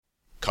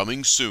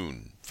Coming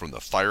soon from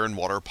the Fire and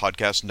Water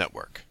Podcast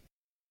Network.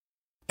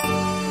 You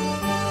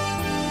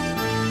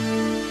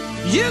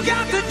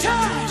got the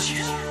touch.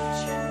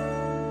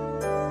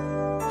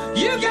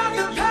 You got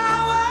the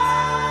power.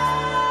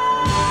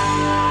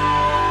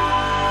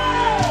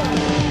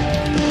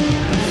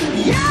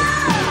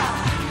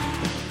 Yeah!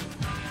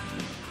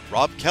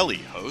 Rob Kelly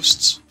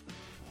hosts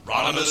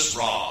Rodimus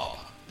Rob,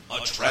 a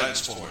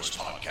Transformers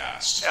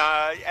podcast.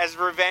 As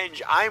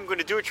revenge, I'm going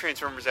to do a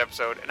Transformers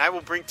episode, and I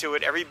will bring to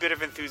it every bit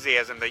of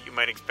enthusiasm that you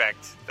might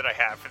expect that I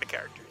have for the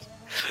characters.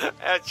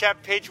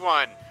 Page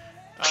 1.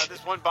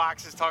 This one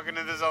box is talking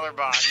to this other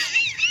box.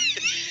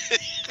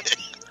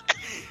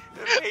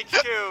 Page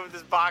 2,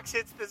 this box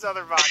hits this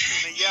other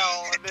box, and they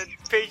yell. And then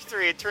page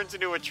 3, it turns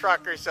into a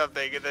truck or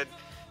something. And then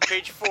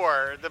page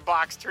 4, the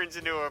box turns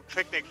into a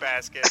picnic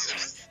basket.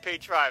 And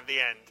page 5, the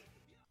end.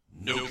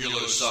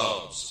 Nuclear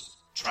subs,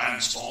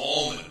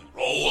 transform and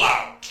roll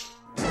out.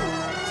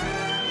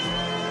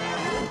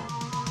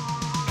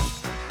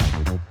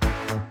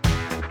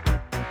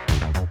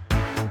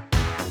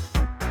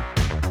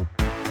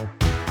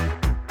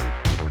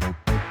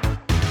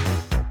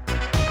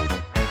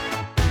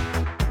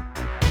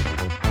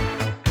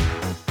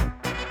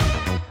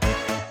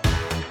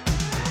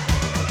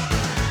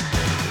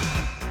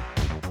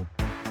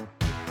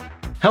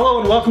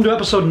 Hello and welcome to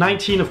episode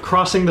 19 of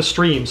Crossing the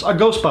Streams, a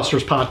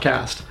Ghostbusters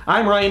podcast.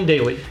 I'm Ryan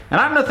Daly. And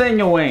I'm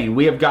Nathaniel Wayne.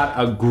 We have got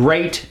a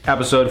great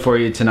episode for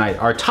you tonight.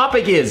 Our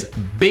topic is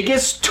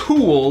biggest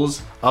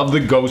tools of the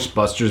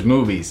Ghostbusters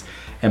movies.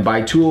 And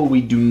by tool,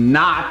 we do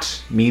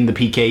not mean the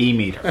PKE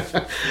meter.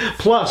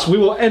 Plus, we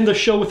will end the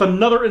show with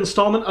another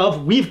installment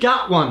of We've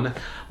Got One.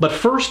 But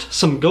first,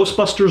 some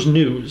Ghostbusters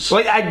news.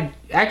 Wait,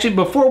 actually,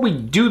 before we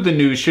do the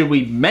news, should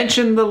we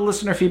mention the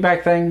listener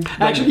feedback thing?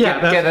 Actually,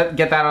 yeah.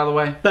 Get that out of the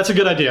way? That's a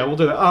good idea. We'll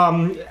do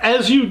that.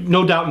 As you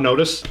no doubt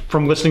noticed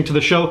from listening to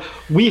the show,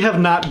 we have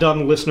not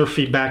done listener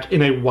feedback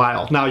in a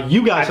while. Now,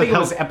 you guys I think it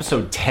was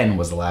episode 10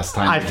 was the last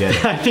time we did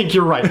it. I think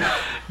you're right.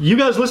 You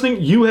guys listening,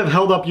 you have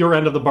held up your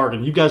end of the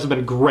bargain. You guys have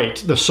been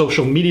great. The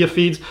social media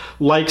feeds,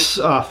 likes,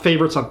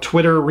 favorites on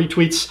Twitter,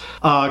 retweets,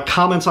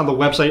 comments on the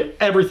website,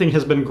 everything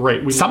has been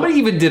great. Somebody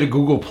even did a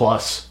Google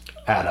Plus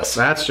at us.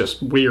 That's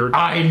just weird.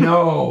 I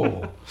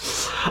know.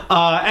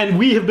 And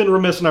we have been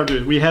remiss in our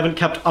duties. We haven't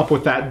kept up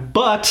with that,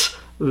 but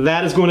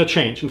that is going to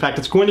change. In fact,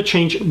 it's going to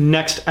change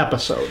next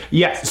episode.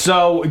 Yes,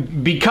 so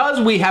because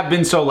we have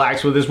been so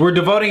lax with this, we're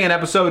devoting an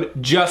episode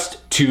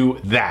just to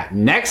that.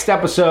 Next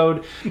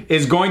episode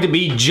is going to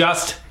be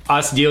just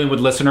us dealing with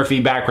listener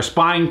feedback,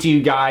 responding to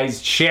you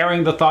guys,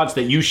 sharing the thoughts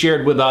that you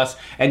shared with us,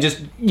 and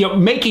just,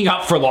 making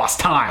up for lost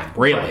time,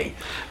 really. Right.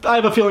 I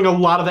have a feeling a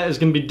lot of that is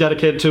going to be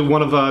dedicated to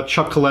one of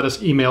Chuck Coletta's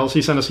emails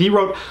he sent us. He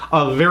wrote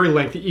a very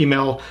lengthy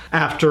email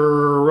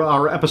after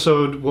our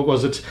episode,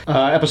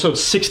 episode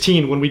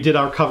 16, when we did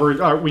our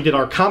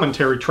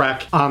commentary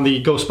track on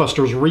the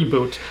Ghostbusters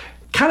reboot.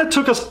 Kind of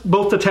took us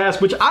both to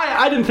task, which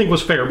I didn't think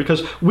was fair,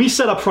 because we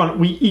said up front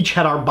we each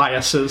had our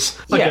biases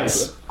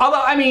against it.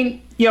 Although,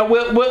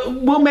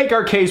 we'll make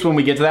our case when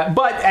we get to that,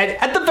 but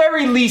at the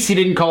very least, he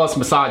didn't call us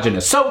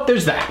misogynist, so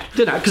there's that.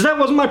 Did I? Because that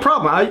wasn't my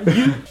problem.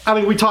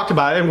 We talked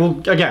about it,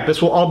 and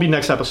this will all be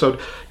next episode.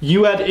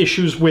 You had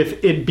issues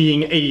with it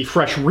being a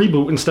fresh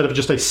reboot instead of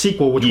just a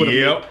sequel, which would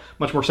have made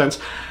much more sense.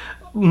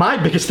 My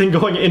biggest thing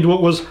going into it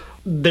was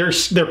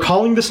they're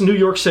calling this New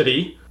York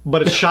City,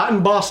 but it's shot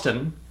in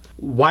Boston.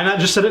 Why not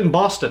just set it in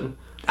Boston?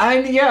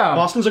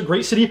 Boston's a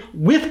great city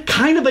with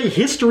kind of a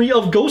history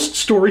of ghost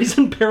stories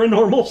and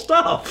paranormal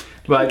stuff.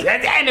 But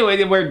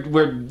anyway, we're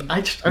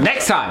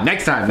next time.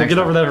 Get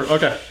over there.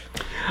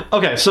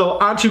 Okay, so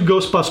on to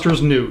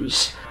Ghostbusters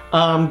news.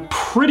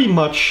 Pretty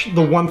much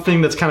the one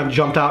thing that's kind of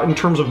jumped out in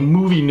terms of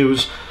movie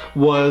news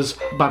was,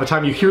 by the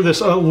time you hear this,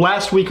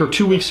 last week or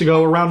 2 weeks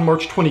ago, around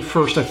March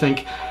 21st, I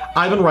think,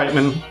 Ivan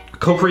Reitman,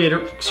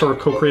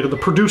 the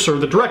producer,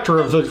 the director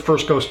of the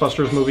first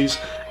Ghostbusters movies,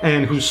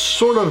 and who's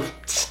sort of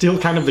still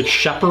kind of the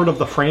shepherd of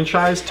the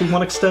franchise to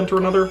one extent or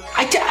another.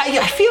 I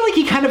feel like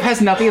he kind of has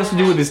nothing else to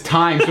do with his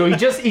time, so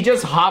he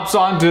just hops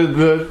on to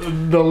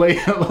the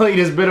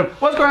latest bit of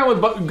what's going on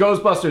with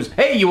Ghostbusters.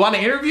 Hey, you want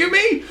to interview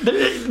me?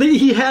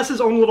 He has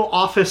his own little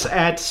office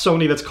at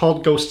Sony that's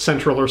called Ghost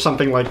Central or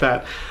something like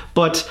that.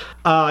 But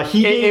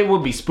it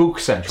would be Spook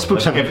Central,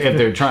 if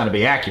they're trying to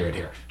be accurate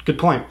here. Good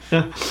point.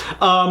 Yeah.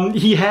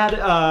 He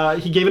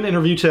gave an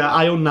interview to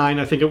IO9,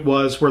 I think it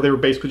was, where they were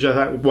basically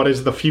just what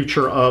is the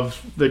future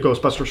of the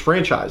Ghostbusters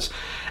franchise.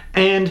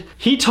 And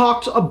he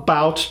talked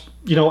about,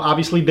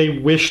 obviously they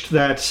wished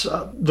that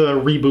the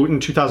reboot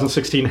in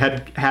 2016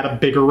 had a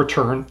bigger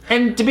return.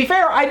 And to be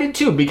fair, I did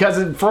too,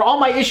 because for all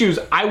my issues,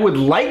 I would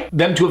like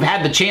them to have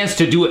had the chance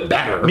to do it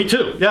better. Me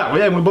too. Yeah,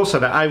 and we both said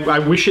that. I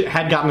wish it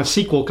had gotten a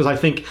sequel, because I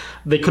think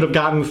they could have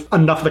gotten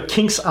enough of the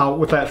kinks out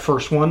with that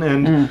first one,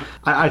 and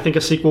I think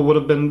a sequel would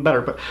have been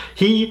better. But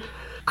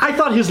I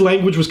thought his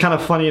language was kind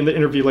of funny in the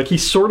interview. Like, he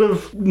sort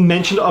of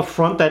mentioned up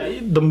front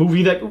that the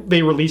movie that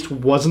they released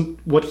wasn't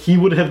what he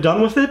would have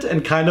done with it,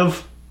 and kind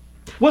of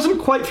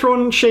wasn't quite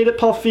throwing shade at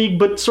Paul Feig,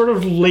 but sort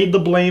of laid the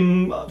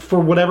blame for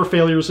whatever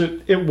failures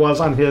it was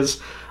on his,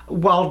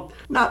 while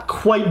not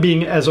quite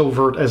being as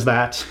overt as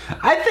that.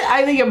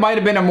 I think it might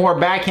have been a more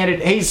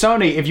backhanded, hey,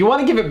 Sony, if you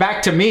want to give it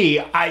back to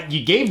me,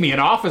 you gave me an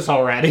office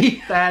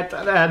already.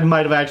 That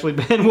might have actually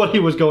been what he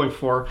was going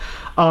for.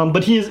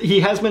 But he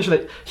has mentioned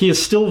that he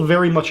is still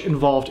very much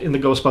involved in the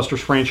Ghostbusters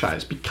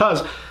franchise,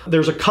 because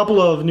there's a couple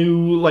of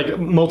new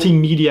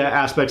multimedia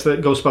aspects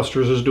that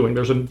Ghostbusters is doing.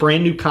 There's a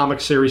brand new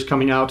comic series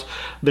coming out.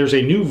 There's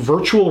a new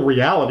virtual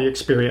reality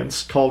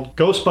experience called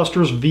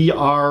Ghostbusters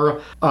VR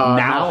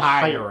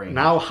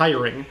Now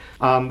Hiring,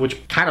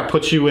 which kind of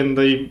puts you in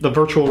the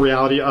virtual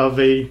reality of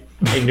a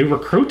new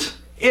recruit.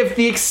 If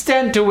the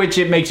extent to which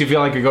it makes you feel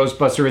like a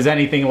Ghostbuster is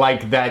anything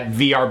like that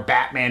VR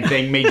Batman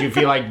thing made you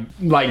feel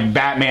like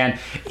Batman,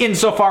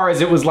 insofar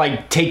as it was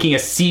like taking a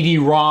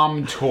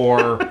CD-ROM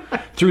tour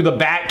through the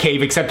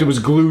Batcave, except it was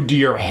glued to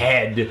your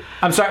head.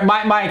 I'm sorry,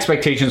 my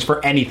expectations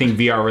for anything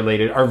VR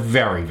related are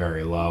very,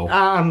 very low.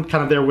 I'm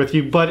kind of there with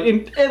you, but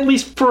at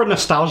least for a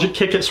nostalgic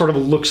kick, it sort of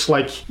looks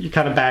like you're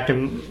kind of back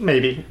in,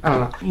 maybe. I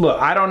don't know.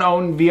 Look, I don't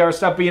own VR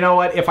stuff, but you know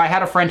what? If I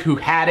had a friend who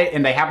had it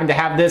and they happened to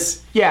have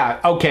this, yeah,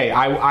 okay,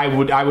 I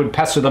would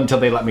pester them till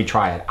they let me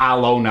try it.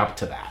 I'll own up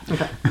to that.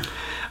 Okay.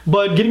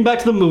 But getting back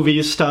to the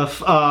movies stuff,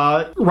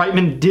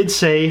 Reitman did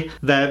say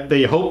that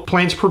they hope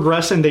plans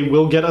progress and they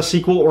will get a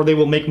sequel or they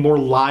will make more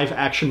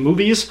live-action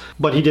movies,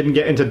 but he didn't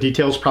get into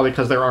details, probably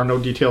because there are no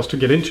details to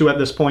get into at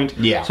this point.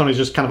 Yeah. Sony's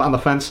just kind of on the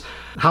fence.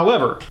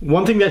 However,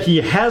 one thing that he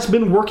has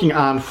been working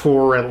on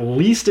for at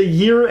least a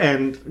year,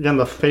 and again,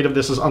 the fate of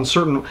this is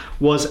uncertain,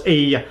 was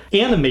a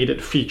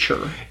animated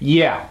feature.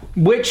 Yeah,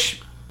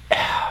 which...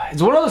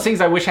 it's one of those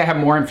things I wish I had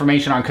more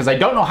information on, because I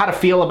don't know how to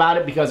feel about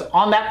it, because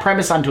on that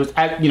premise,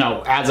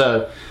 as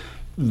a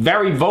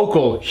very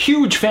vocal,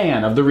 huge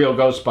fan of the real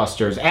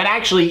Ghostbusters, and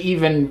actually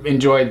even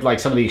enjoyed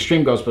some of the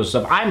extreme Ghostbusters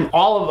stuff, I'm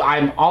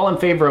all in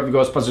favor of the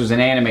Ghostbusters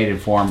in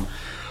animated form.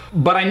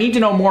 But I need to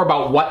know more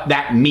about what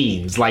that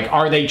means.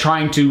 Are they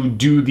trying to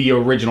do the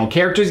original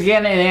characters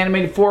again in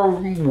animated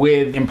form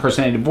with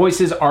impersonated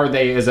voices?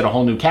 Is it a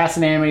whole new cast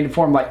in animated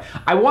form?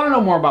 I want to know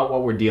more about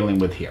what we're dealing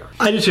with here.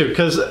 I do too,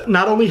 because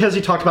not only has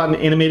he talked about an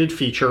animated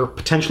feature,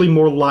 potentially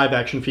more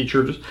live-action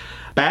features,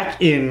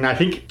 back in, I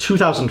think,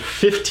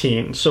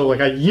 2015, so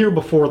a year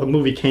before the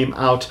movie came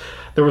out,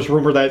 there was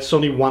rumor that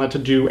Sony wanted to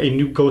do a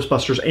new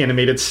Ghostbusters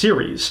animated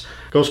series.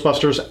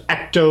 Ghostbusters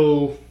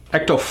Ecto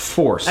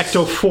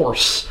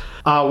Force,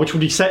 which would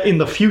be set in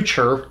the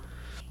future.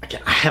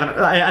 Again,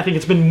 I think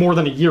it's been more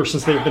than a year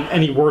since there's been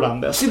any word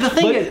on this. See, the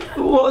thing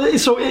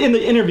is... so in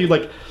the interview,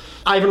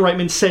 Ivan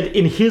Reitman said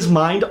in his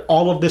mind,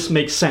 all of this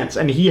makes sense,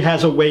 and he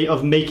has a way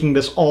of making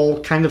this all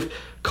kind of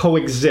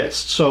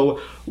coexist.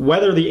 So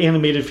whether the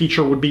animated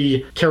feature would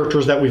be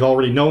characters that we've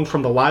already known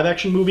from the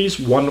live-action movies,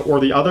 one or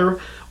the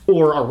other,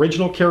 or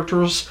original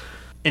characters,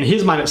 in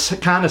his mind, it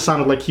kind of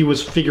sounded like he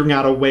was figuring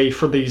out a way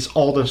for these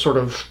all to sort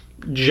of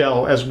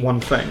gel as one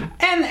thing.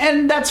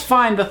 And that's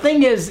fine. The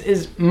thing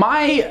is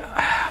my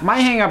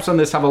hang-ups on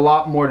this have a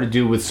lot more to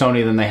do with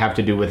Sony than they have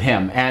to do with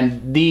him.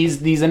 And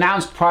these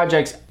announced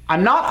projects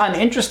I'm not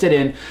uninterested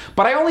in,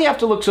 but I only have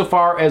to look so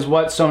far as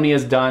what Sony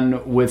has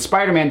done with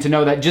Spider-Man to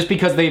know that just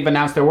because they've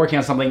announced they're working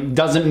on something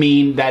doesn't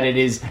mean that it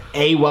is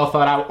A, well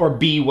thought out, or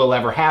B, will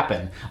ever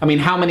happen. I mean,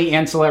 how many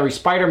ancillary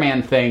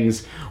Spider-Man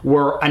things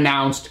were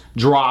announced,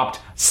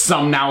 dropped,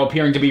 some now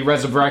appearing to be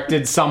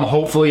resurrected, some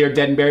hopefully are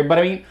dead and buried. But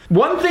I mean,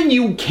 one thing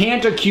you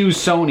can't accuse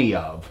Sony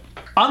of,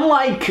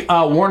 unlike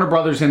Warner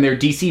Brothers and their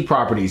DC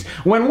properties,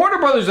 when Warner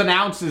Brothers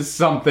announces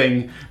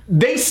something,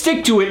 they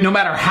stick to it no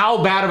matter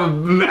how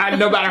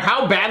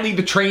badly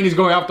the train is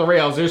going off the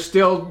rails. They're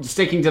still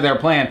sticking to their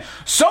plan.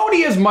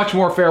 Sony is much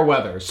more fair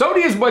weather.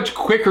 Sony is much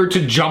quicker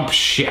to jump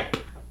ship.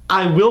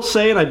 I will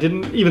say, and I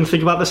didn't even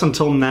think about this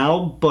until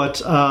now, but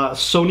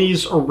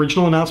Sony's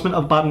original announcement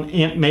about an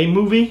Aunt May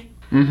movie,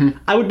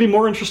 I would be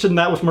more interested in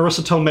that with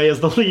Marissa Tomei as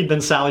the lead than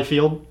Sally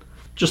Field.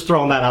 Just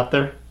throwing that out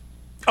there.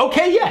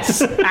 Okay,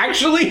 yes.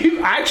 Actually,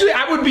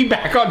 I would be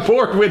back on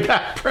board with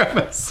that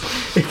premise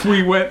if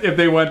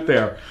they went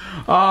there.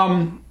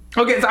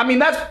 Okay, so,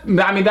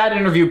 that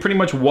interview pretty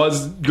much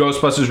was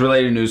Ghostbusters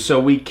related news. So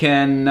we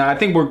can, I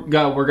think we're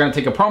going to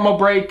take a promo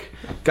break.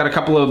 Got a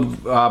couple of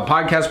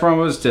podcast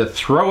promos to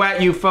throw at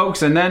you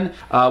folks, and then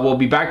we'll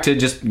be back to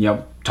just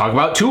talk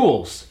about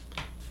tools.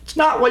 It's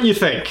not what you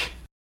think.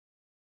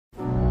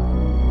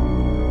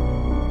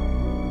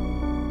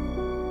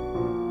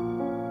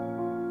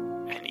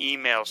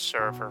 Email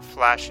server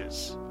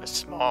flashes a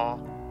small,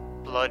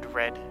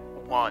 blood-red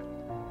 1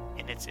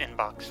 in its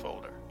inbox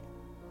folder.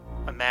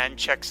 A man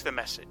checks the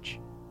message,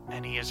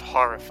 and he is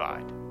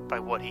horrified by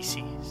what he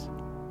sees.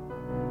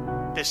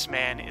 This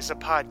man is a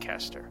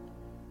podcaster,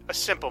 a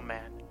simple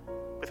man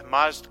with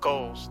modest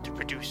goals to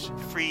produce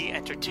free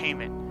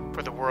entertainment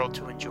for the world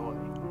to enjoy,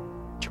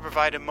 to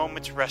provide a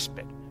moment's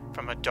respite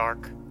from a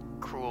dark,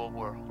 cruel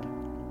world.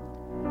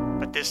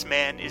 But this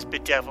man is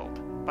bedeviled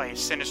by a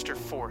sinister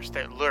force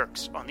that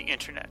lurks on the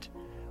internet,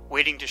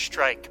 waiting to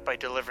strike by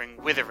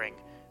delivering withering,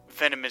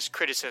 venomous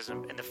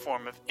criticism in the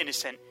form of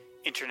innocent,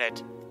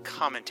 internet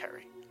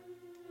commentary.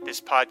 This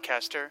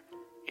podcaster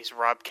is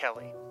Rob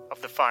Kelly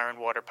of the Fire and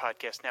Water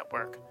Podcast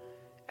Network,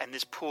 and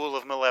this pool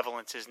of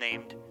malevolence is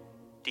named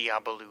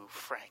Diabolou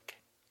Frank.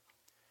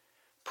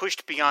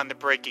 Pushed beyond the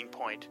breaking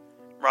point,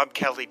 Rob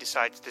Kelly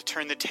decides to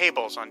turn the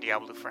tables on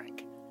Diabolou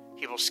Frank.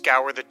 He will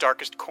scour the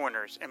darkest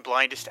corners and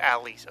blindest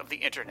alleys of the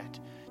internet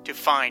to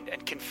find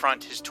and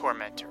confront his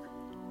tormentor.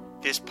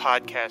 This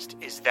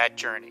podcast is that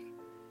journey.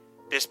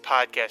 This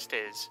podcast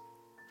is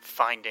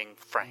Finding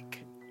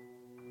Frank.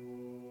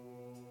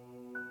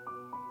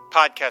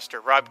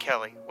 Podcaster Rob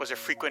Kelly was a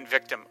frequent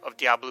victim of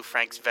Diabolou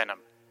Frank's venom.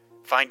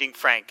 Finding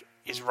Frank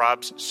is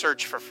Rob's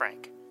search for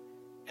Frank,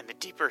 and the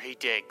deeper he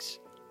digs,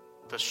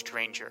 the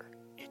stranger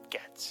it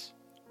gets.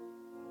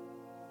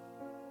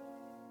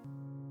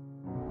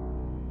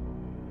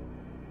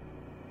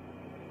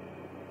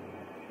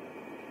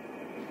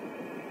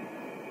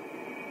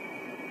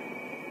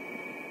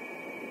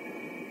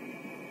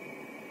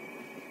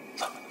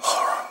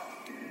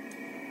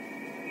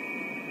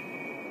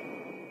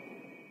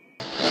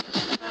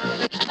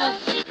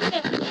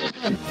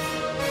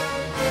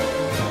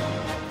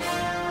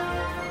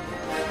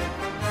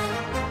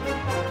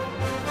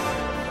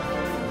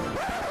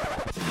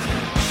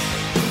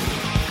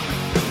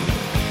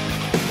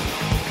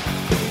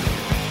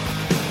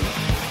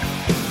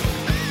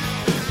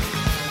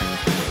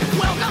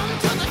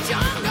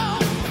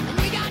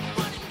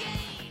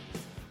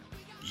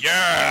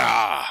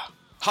 Yeah!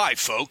 Hi,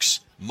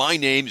 folks. My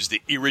name is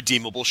the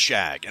Irredeemable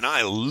Shag, and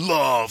I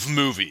love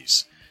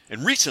movies.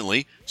 And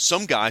recently,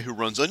 some guy who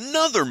runs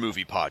another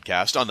movie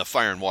podcast on the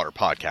Fire and Water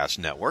Podcast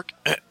Network,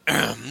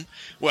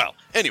 well,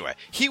 anyway,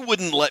 he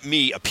wouldn't let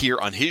me appear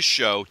on his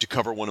show to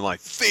cover one of my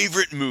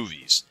favorite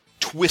movies,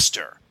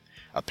 Twister.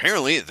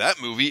 Apparently, that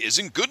movie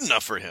isn't good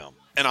enough for him.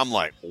 And I'm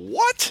like,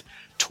 what?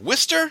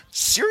 Twister?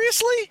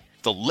 Seriously?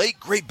 The late,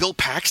 great Bill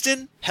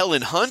Paxton?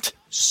 Helen Hunt?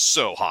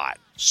 So hot.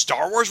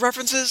 Star Wars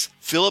references?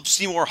 Philip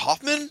Seymour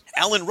Hoffman?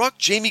 Alan Ruck?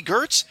 Jamie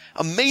Gertz?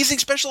 Amazing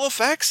special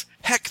effects?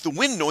 Heck, the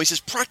wind noise is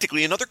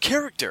practically another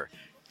character.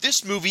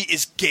 This movie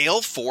is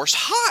gale force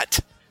hot.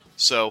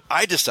 So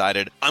I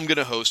decided I'm going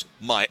to host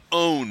my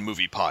own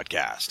movie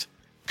podcast.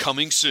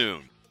 Coming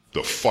soon.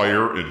 The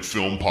Fire and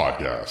Film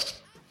Podcast.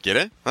 Get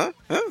it? Huh?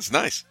 That's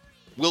nice.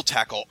 We'll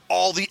tackle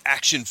all the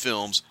action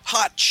films,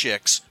 hot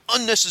chicks,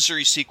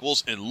 unnecessary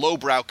sequels, and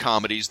lowbrow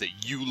comedies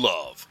that you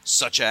love,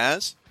 such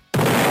as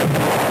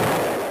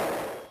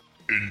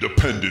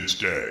Independence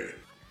Day.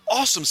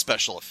 awesome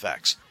special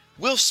effects,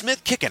 Will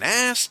Smith kicking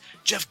ass,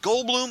 Jeff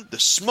Goldblum, the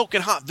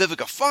smoking hot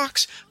Vivica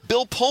Fox,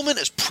 Bill Pullman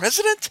as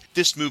president.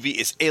 This movie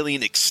is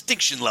alien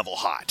extinction level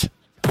hot.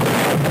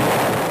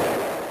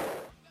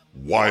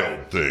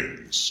 Wild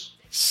Things.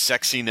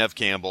 Sexy Nev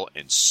Campbell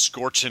and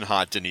scorching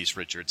hot Denise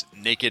Richards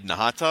naked in a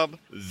hot tub.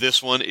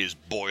 This one is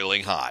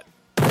boiling hot.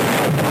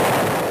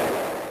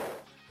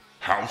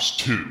 House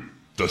 2.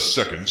 The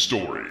Second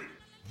Story.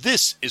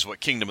 This is what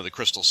Kingdom of the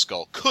Crystal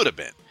Skull could have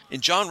been.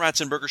 And John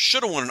Ratzenberger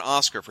should have won an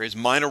Oscar for his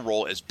minor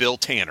role as Bill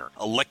Tanner,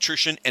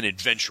 electrician and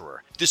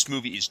adventurer. This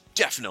movie is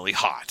definitely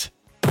hot.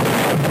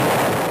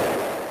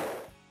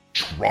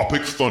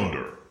 Tropic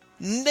Thunder.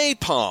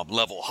 Napalm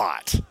level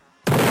hot.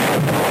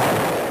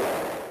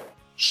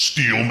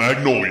 Steel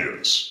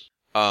Magnolias.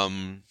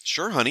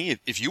 Sure, honey,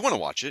 if you want to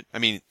watch it. I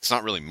mean, it's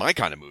not really my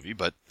kind of movie,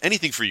 but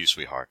anything for you,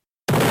 sweetheart.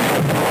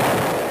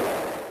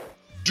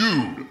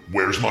 Dude,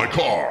 Where's My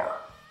Car?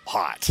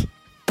 Hot.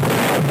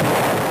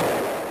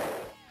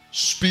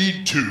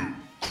 Speed 2.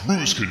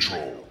 Cruise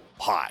Control.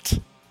 Hot.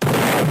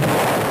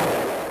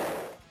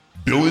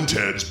 Bill and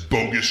Ted's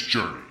Bogus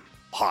Journey.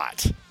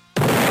 Hot.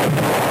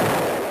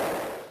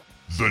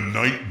 The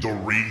Night the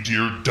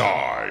Reindeer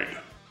Died.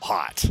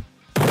 Hot.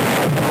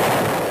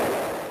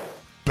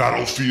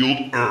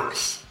 Battlefield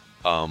Earth.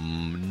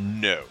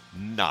 No,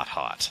 not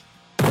hot.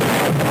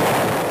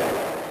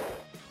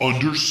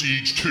 Under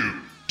Siege 2.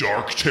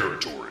 Dark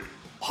Territory.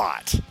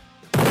 Hot.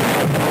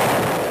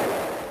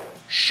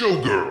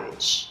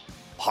 Showgirls.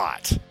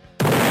 Hot.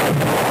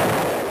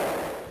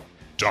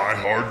 Die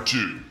Hard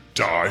 2.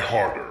 Die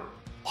Harder.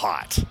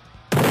 Hot.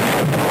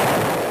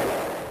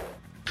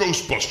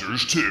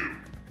 Ghostbusters 2.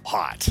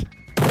 Hot.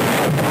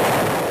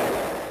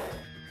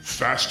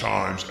 Fast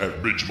Times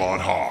at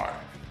Ridgemont High.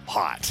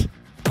 Hot.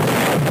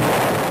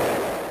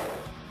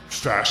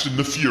 Fast and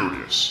the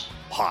Furious.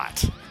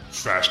 Hot.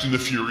 Fast and the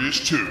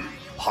Furious 2.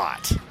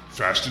 Hot.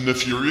 Fast and the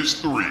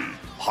Furious 3.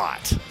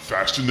 Hot.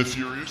 Fast and the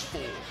Furious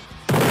 4.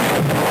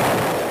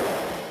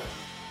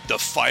 The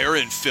Fire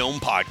and Film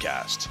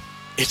Podcast.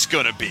 It's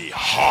gonna be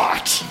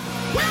hot.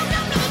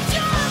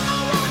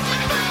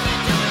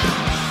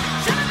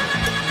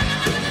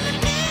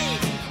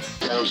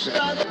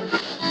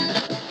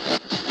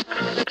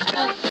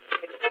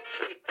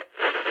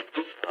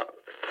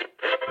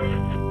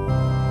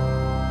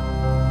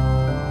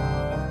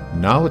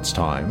 Now it's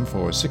time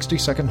for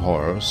 60-Second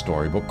Horror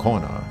Storybook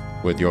Corner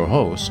with your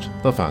host,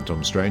 The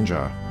Phantom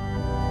Stranger.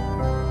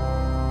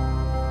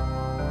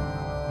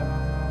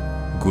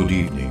 Good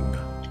evening.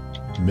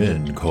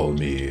 Men call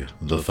me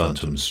The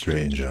Phantom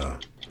Stranger.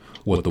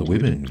 What the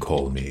women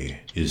call me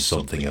is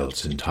something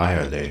else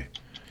entirely.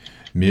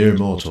 Mere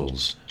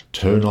mortals,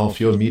 turn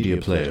off your media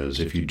players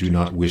if you do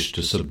not wish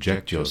to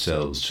subject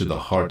yourselves to the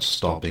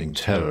heart-stopping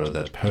terror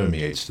that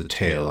permeates the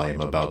tale I am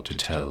about to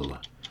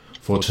tell.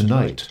 For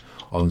tonight,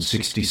 on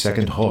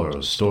 60-Second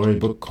Horror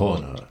Storybook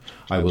Corner,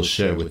 I will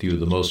share with you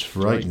the most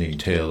frightening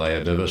tale I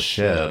have ever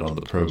shared on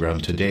the program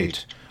to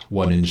date,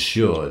 one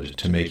ensured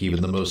to make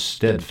even the most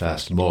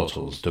steadfast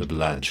mortals to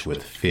blanch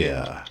with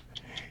fear.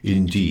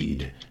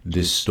 Indeed,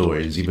 this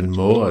story is even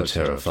more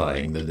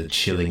terrifying than the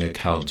chilling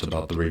account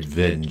about the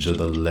revenge of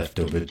the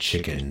leftover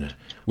chicken,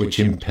 which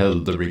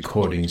impelled the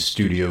recording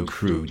studio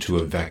crew to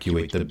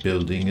evacuate the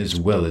building as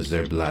well as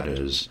their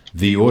bladders.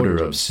 The order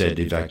of said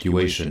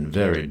evacuation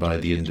varied by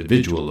the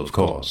individual, of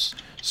course,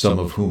 some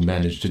of whom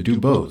managed to do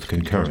both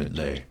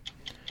concurrently.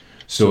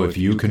 So if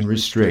you can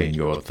restrain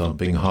your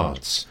thumping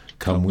hearts,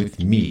 come with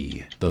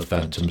me, the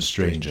Phantom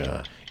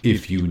Stranger,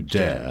 if you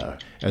dare,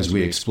 as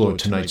we explore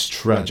tonight's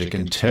tragic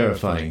and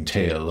terrifying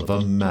tale of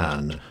a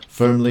man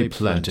firmly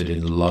planted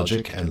in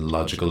logic and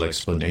logical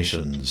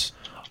explanations,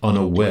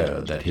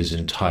 unaware that his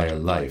entire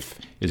life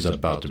is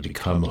about to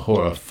become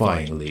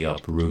horrifyingly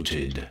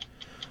uprooted.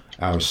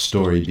 Our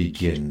story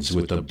begins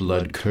with the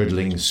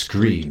blood-curdling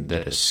scream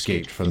that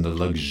escaped from the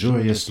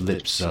luxurious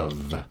lips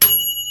of...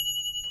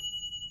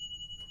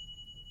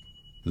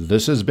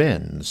 This has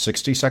been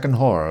 60-Second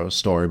Horror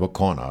Storybook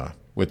Corner,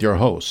 with your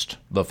host,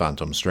 the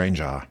Phantom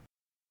Stranger.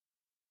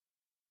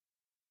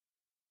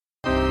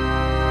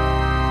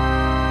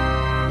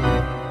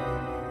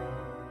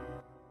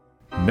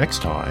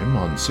 Next time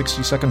on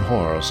 60-Second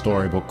Horror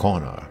Storybook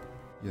Corner.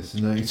 Yes,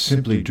 and I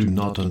simply do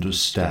not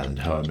understand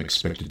how I'm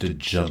expected to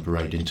jump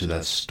right into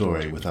that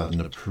story without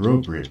an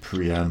appropriate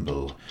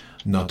preamble,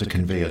 not to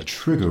convey a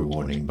trigger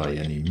warning by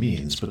any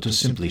means, but to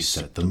simply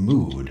set the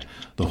mood,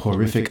 the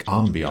horrific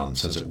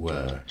ambiance, as it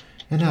were,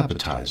 an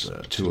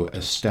appetizer to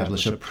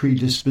establish a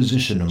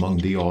predisposition among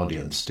the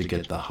audience to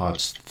get the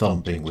hearts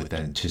thumping with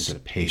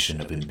anticipation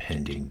of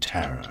impending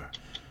terror.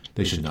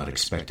 They should not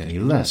expect any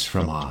less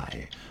from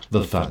I,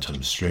 the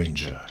Phantom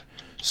Stranger.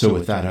 So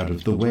with that out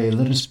of the way,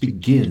 let us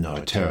begin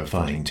our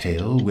terrifying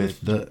tale with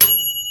the...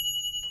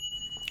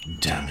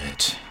 Damn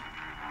it.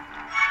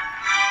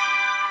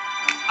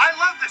 I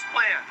love this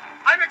plan.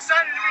 I'm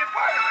excited to be a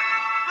part of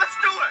it. Let's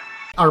do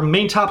it. Our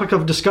main topic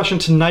of discussion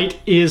tonight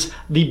is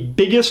the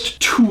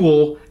biggest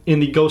tool in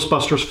the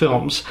Ghostbusters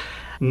films.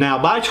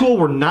 Now, by tool,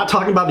 we're not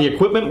talking about the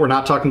equipment, we're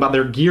not talking about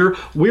their gear,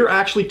 we're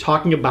actually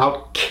talking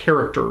about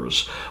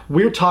characters.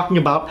 We're talking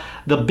about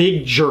the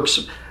big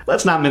jerks,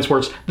 let's not mince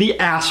words, the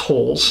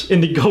assholes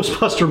in the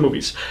Ghostbuster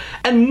movies.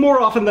 And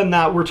more often than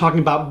not, we're talking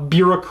about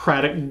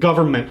bureaucratic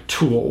government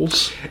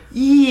tools.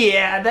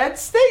 Yeah,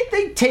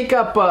 they take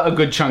up a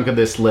good chunk of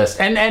this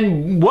list.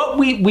 And what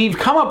we've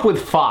come up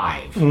with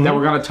 5 that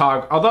we're going to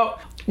talk, although...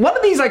 one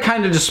of these I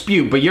kind of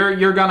dispute, but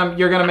you're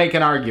gonna make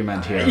an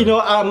argument here. You know,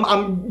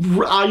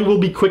 I will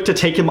be quick to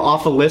take him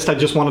off the list. I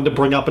just wanted to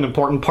bring up an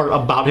important part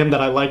about him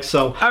that I like.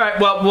 So, all right,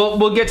 well,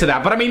 we'll get to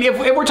that. But I mean, if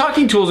we're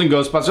talking tools in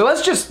Ghostbusters,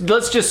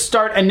 let's just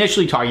start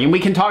initially talking, and we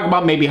can talk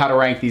about maybe how to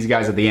rank these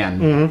guys at the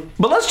end.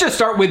 But let's just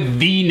start with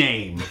the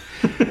name,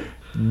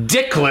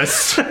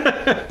 Dickless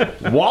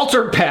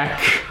Walter Peck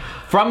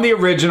from the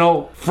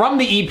original, from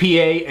the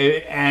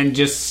EPA, and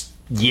just.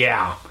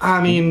 Yeah. I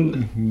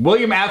mean...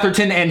 William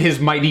Atherton and his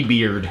mighty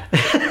beard.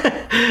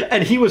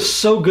 And he was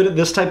so good at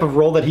this type of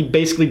role that he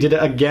basically did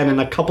it again in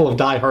a couple of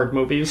Die Hard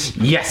movies.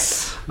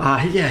 Yes.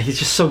 Yeah, he's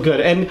just so good.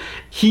 And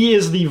he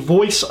is the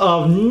voice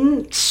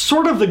of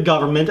sort of the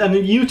government. And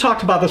you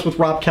talked about this with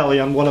Rob Kelly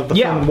on one of the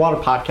Film and Water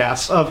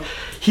podcasts. Of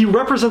he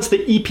represents the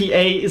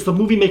EPA. Is the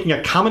movie making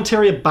a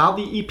commentary about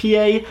the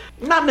EPA?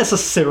 Not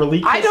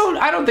necessarily. I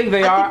don't think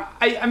they are.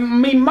 I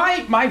mean,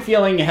 my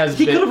feeling has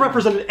been... He could have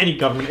represented any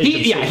government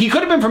agency. He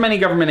could have been from any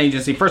government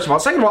agency, first of all.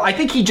 Second of all, I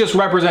think he just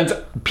represents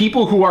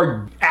people who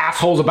are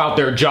assholes about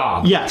their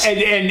job. Yes.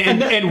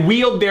 And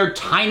wield their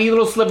tiny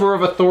little sliver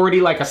of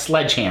authority like a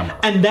sledgehammer.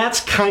 And that's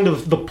kind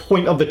of the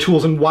point of the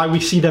tools and why we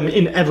see them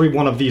in every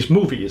one of these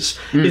movies.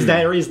 Is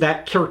there is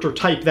that character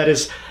type that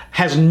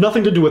has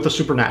nothing to do with the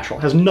supernatural,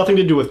 has nothing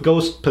to do with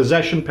ghost,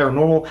 possession,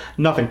 paranormal,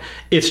 nothing.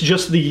 It's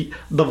just the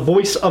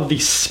voice of the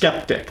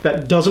skeptic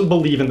that doesn't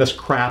believe in this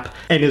crap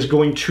and is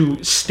going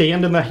to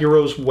stand in the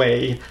hero's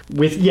way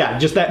with,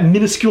 just that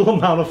minuscule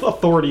amount of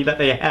authority that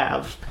they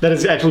have that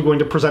is actually going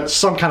to present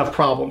some kind of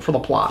problem for the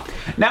plot.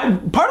 Now,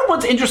 part of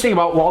what's interesting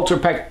about Walter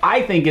Peck,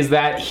 I think, is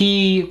that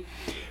he,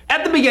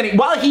 at the beginning,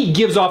 while he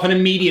gives off an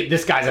immediate,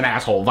 this guy's an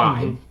asshole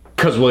vibe,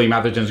 because William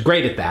Atherton's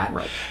great at that,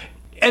 right.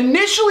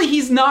 Initially,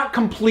 he's not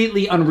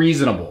completely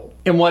unreasonable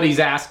in what he's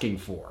asking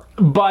for.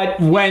 But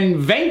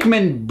when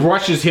Venkman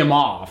brushes him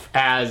off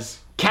as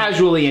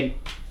casually and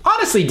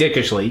honestly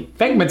dickishly,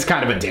 Venkman's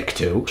kind of a dick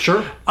too.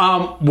 Sure.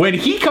 When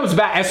he comes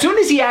back, as soon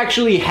as he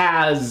actually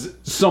has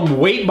some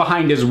weight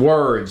behind his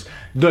words,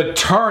 the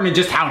turn and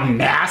just how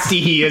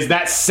nasty he is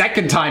that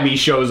second time he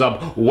shows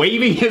up,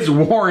 waving his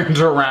warrant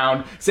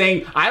around,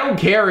 saying, I don't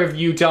care if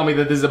you tell me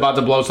that this is about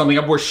to blow something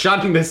up, we're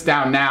shutting this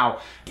down now.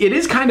 It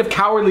is kind of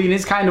cowardly and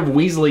is kind of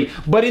weaselly,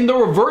 but in the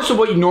reverse of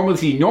what you normally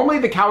see. Normally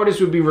the cowardice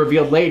would be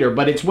revealed later,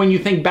 but it's when you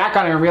think back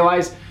on it and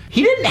realize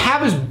he didn't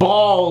have his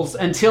balls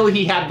until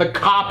he had the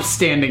cop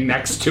standing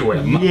next to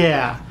him.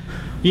 Yeah,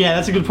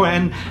 that's a good point.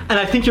 And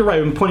I think you're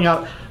right when pointing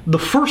out the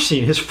first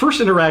scene, his first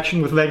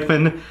interaction with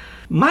Venkman.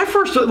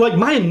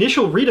 My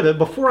initial read of it,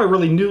 before I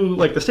really knew,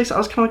 like, the stakes, I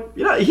was kind of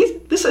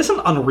like, this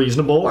isn't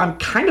unreasonable. I'm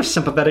kind of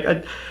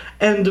sympathetic.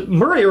 And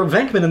Murray, or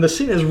Venkman, in this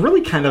scene is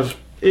really kind of,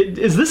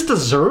 is this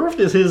deserved?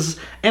 Is his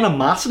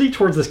animosity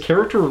towards this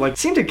character, like,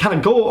 seem to kind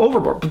of go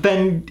overboard? But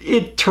then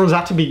it turns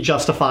out to be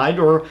justified,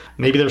 or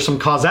maybe there's some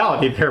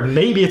causality there.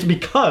 Maybe it's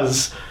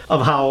because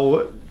of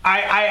how...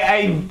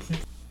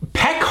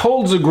 Peck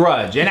holds a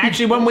grudge, and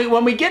actually,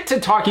 when we get to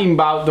talking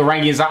about the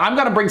rankings, I'm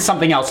going to bring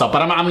something else up,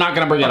 but I'm not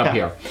going to bring it up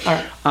here. All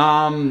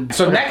right.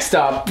 So next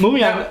up,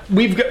 moving on,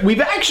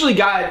 we've actually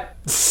got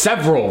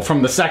several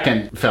from the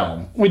second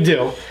film. We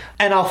do,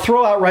 and I'll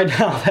throw out right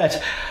now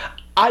that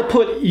I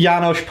put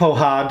Janos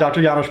Poha,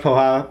 Dr. Janos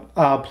Poha,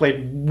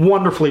 played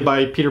wonderfully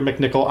by Peter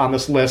McNichol on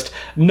this list,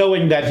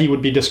 knowing that he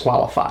would be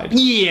disqualified.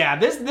 Yeah,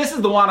 this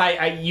is the one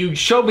you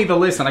showed me the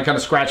list and I kind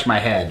of scratched my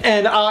head.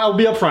 And I'll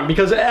be upfront,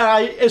 because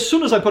as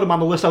soon as I put him on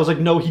the list, I was like,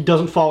 no, he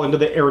doesn't fall into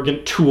the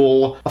arrogant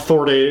tool,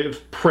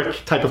 authoritative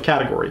prick type of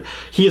category.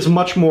 He is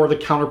much more the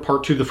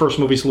counterpart to the first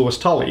movie's Louis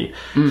Tully.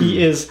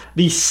 He is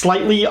the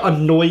slightly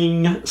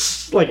annoying,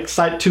 like,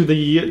 side to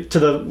the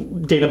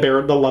Dana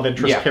Barrett, the love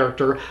interest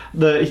character.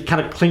 He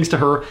kind of clings to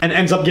her and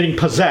ends up getting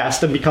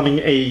possessed and becoming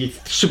a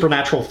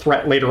supernatural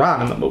threat later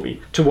on in the movie,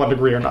 to one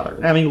degree or another.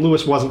 I mean,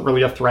 Louis wasn't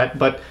really a threat,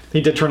 but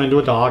he did turn into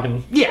a dog.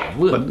 And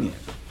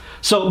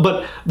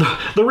But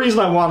the reason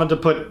I wanted to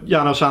put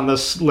Janos on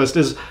this list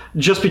is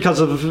just because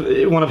of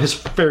one of his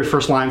very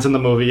first lines in the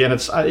movie, and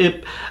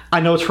I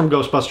know it's from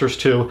Ghostbusters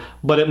 2,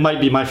 but it might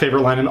be my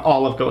favorite line in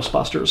all of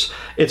Ghostbusters.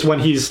 It's when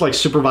he's, like,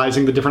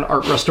 supervising the different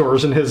art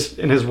restorers in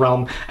his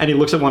realm, and he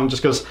looks at one and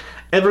just goes,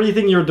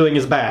 "Everything you're doing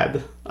is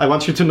bad. I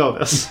want you to know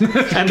this."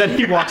 And then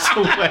he walks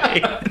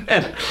away.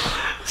 And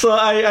so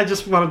I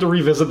just wanted to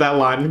revisit that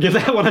line and give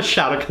that one a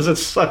shout out, because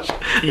it's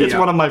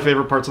one of my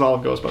favorite parts of all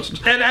of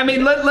Ghostbusters. And I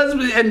mean,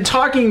 and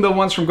talking the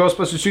ones from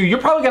Ghostbusters 2, you're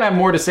probably gonna have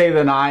more to say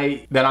than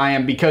I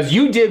am, because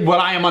you did what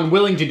I am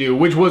unwilling to do,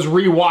 which was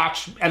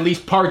rewatch at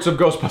least parts of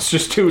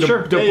Ghostbusters 2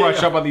 to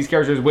brush up on these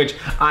characters, which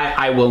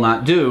I will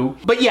not do.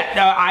 But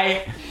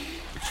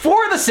for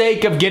the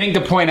sake of getting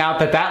to point out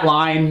that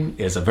line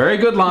is a very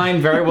good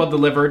line, very well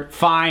delivered,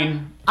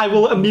 fine. I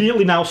will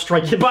immediately now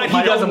strike him. But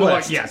he doesn't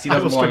belong. Yes, he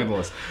doesn't belong on the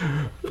list.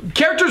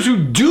 Characters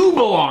who do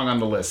belong on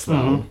the list,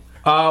 though.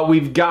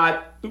 We've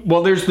got.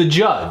 Well, there's the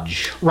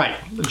judge. Right,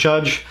 the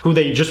judge, who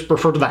they just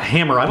refer to the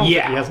Hammer. I don't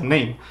think he has a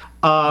name.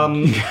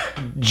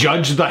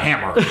 Judge the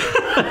Hammer.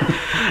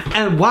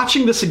 And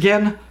watching this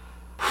again,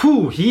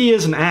 he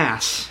is an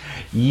ass.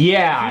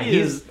 Yeah,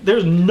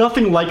 there's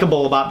nothing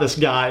likable about this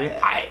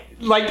guy.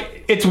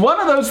 It's one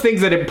of those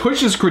things that it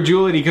pushes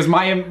credulity, because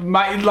I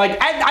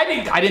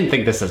didn't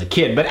think this as a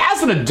kid, but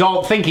as an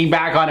adult thinking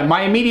back on it,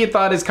 my immediate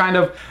thought is kind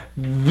of,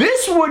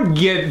 this would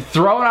get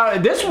thrown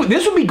out. This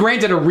would be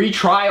granted a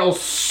retrial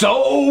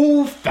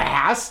so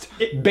fast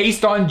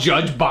based on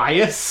judge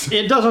bias.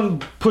 It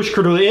doesn't push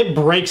credulity; it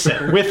breaks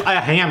it with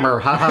a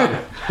hammer.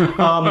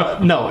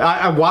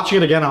 No, watching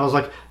it again, I was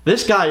like,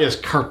 this guy is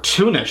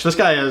cartoonish. This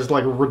guy is,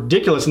 like,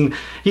 ridiculous, and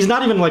he's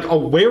not even, like,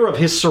 aware of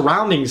his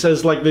surroundings.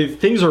 As, like, the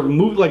things are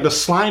moving, like the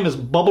slime is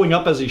bubbling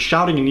up as he's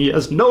shouting, and he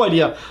has no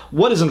idea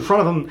what is in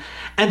front of him.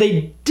 And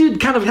they did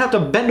kind of have to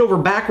bend over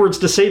backwards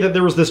to say that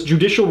there was this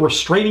judicial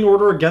restraining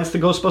order against the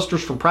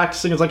Ghostbusters from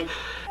practicing. It's like,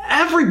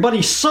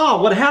 everybody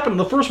saw what happened in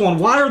the first one.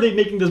 Why are they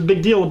making this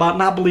big deal about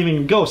not believing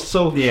in ghosts?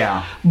 So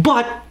yeah,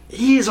 but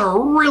he's a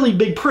really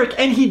big prick,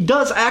 and he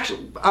does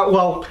actually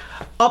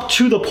up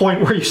to the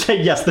point where you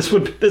say, yes, this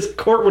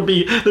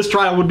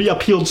trial would be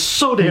appealed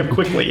so damn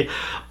quickly.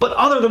 But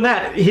other than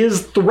that,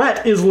 his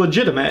threat is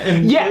legitimate,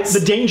 and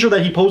the danger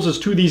that he poses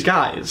to these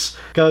guys,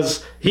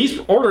 because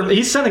he's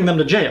sending them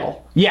to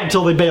jail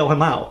until they bail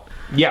him out.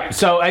 Yeah,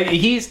 so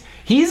he's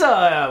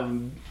a.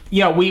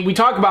 We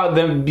talk about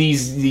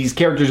these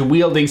characters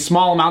wielding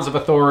small amounts of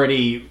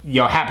authority,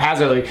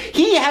 haphazardly.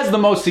 He has the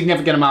most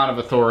significant amount of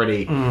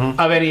authority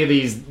of any of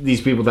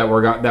these people that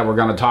we're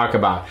going to talk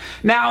about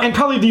now, and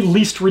probably the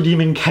least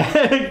redeeming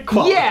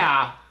quality.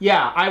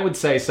 Yeah, I would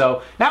say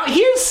so. Now,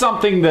 here's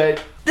something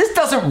that this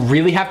doesn't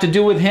really have to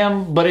do with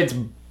him, but it's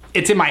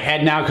in my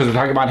head now because we're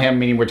talking about him,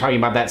 meaning we're talking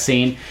about that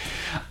scene.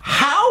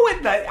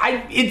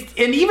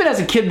 And even as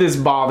a kid, this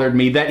bothered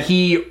me that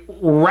he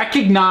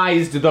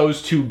recognized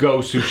those two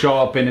ghosts who show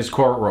up in his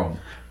courtroom,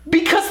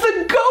 because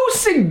the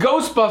ghosts in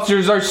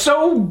Ghostbusters are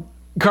so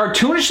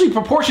cartoonishly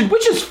proportioned,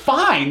 which is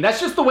fine.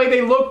 That's just the way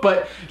they look.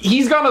 But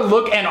he's gonna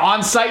look and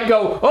on sight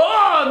go,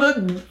 "Oh,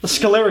 the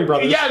Scoleri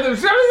brothers." Yeah, the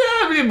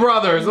Scoleri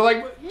brothers. They're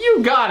like,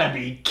 you gotta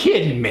be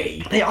kidding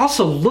me. They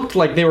also looked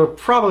like they were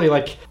probably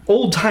like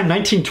old-time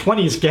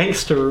 1920s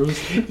gangsters.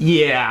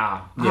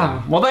 Yeah.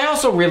 Well, they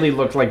also really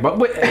looked like...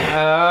 But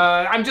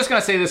I'm just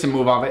going to say this and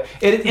move off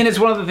it. And it's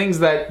one of the things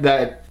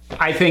that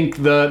I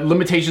think the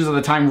limitations of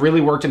the time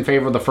really worked in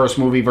favor of the first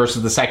movie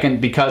versus the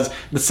second, because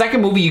the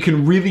second movie you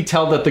can really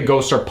tell that the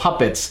ghosts are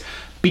puppets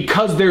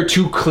because they're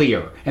too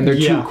clear and they're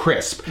too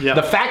crisp. Yeah.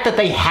 The fact that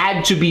they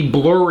had to be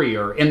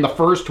blurrier in the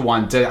first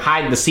one to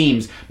hide the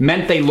seams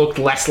meant they looked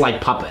less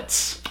like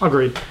puppets.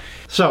 Agreed.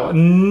 So,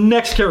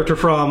 next character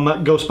from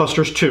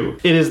Ghostbusters 2.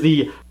 It is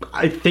the,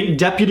 I think,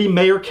 Deputy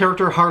Mayor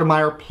character,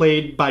 Hardemeyer,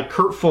 played by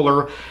Kurt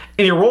Fuller,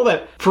 in a role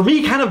that, for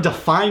me, kind of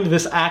defined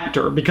this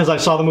actor, because I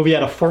saw the movie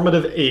at a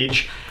formative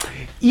age.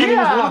 Yeah, and it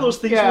was one of those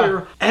things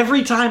where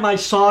every time I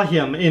saw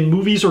him in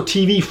movies or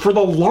TV, for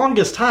the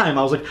longest time,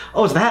 I was like,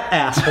 oh, it's that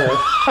asshole.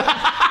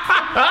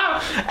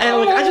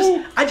 And like,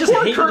 I just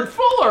hated Kurt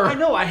Fuller. I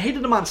know, I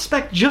hated him on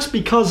spec just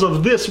because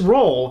of this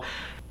role.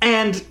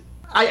 And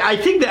I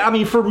think that, I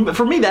mean, for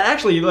me, that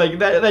actually, like,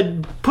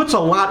 that puts a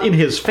lot in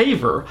his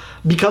favor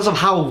because of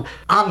how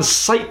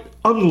on-site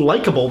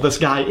unlikable this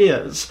guy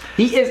is.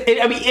 He is.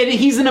 I mean,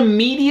 he's an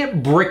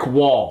immediate brick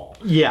wall.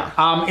 Yeah.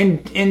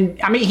 And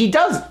I mean, he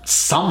does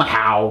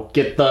somehow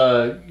get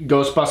the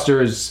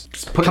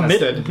Ghostbusters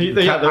committed.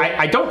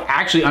 I don't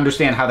actually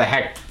understand how the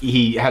heck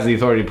he has the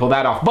authority to pull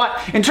that off.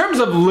 But in terms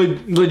of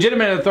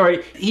legitimate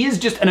authority, he is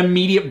just an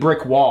immediate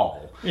brick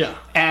wall. Yeah.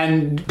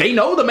 And they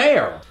know the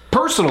mayor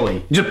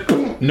personally. Just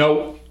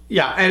no.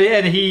 Yeah,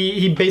 and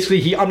he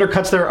basically he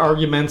undercuts their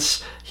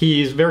arguments.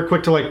 He's very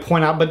quick to like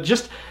point out, but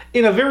just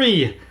in a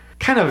very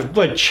kind of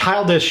like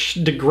childish,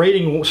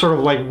 degrading sort of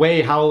like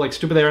way how like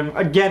stupid they are. And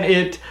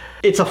again,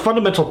 it's a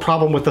fundamental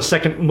problem with the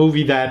second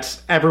movie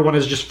that everyone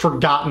has just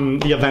forgotten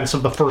the events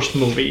of the first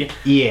movie.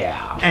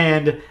 Yeah.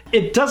 And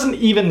it doesn't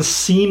even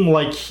seem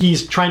like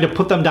he's trying to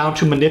put them down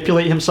to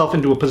manipulate himself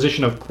into a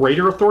position of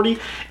greater authority.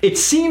 It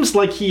seems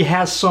like he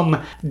has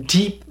some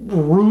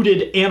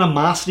deep-rooted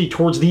animosity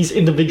towards these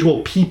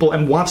individual people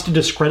and wants to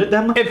discredit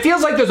them. It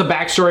feels like there's a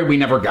backstory we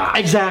never got.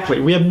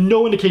 Exactly. We have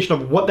no indication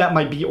of what that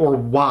might be or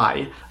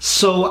why.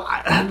 So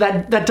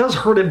that does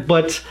hurt it,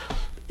 but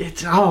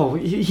it's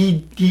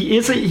he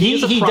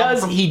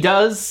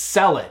does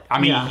sell it. I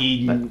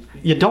mean,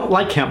 you don't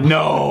like him.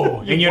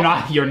 No, and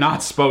you're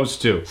not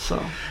supposed to.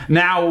 So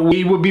now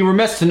we would be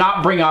remiss to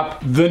not bring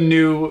up the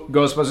new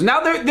Ghostbusters.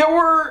 Now there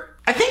were.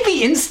 I think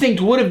the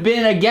instinct would have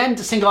been, again,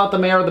 to single out the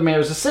mayor or the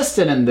mayor's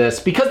assistant in this,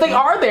 because they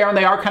are there and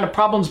they are kind of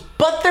problems,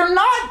 but they're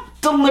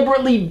not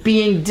deliberately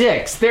being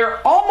dicks.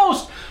 They're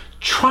almost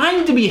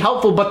trying to be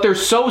helpful, but they're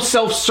so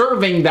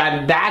self-serving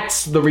that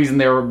that's the reason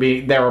they're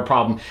a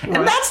problem.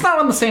 And that's not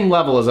on the same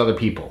level as other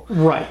people.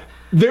 Right.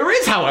 There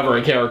is, however,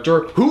 a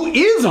character who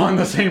is on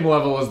the same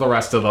level as the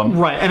rest of them.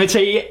 Right, and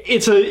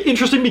it's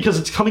interesting because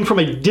it's coming from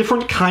a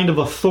different kind of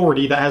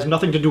authority that has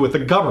nothing to do with the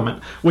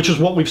government, which is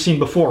what we've seen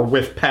before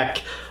with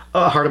Peck,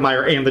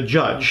 Hardemeyer, and the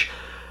judge.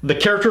 The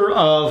character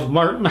of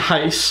Martin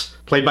Heiss,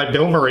 played by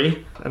Bill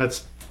Murray, and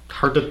it's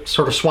hard to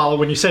sort of swallow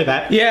when you say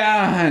that.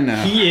 Yeah, I know.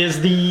 He is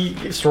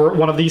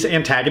one of these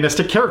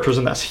antagonistic characters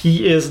in this.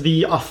 He is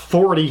the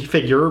authority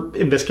figure,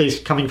 in this case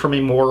coming from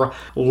a more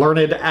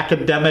learned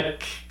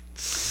academic,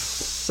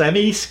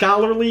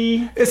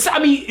 semi-scholarly. I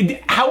mean,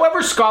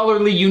 however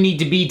scholarly you need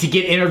to be to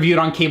get interviewed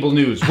on cable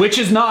news, which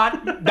is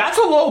not, that's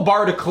a low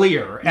bar to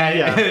clear,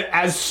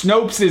 as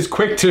Snopes is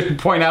quick to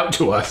point out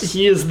to us.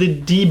 He is the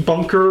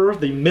debunker,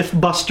 the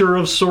mythbuster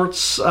of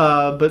sorts,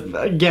 but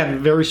again,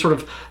 very sort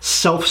of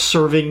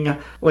self-serving,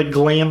 like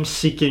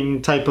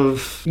glam-seeking type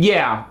of...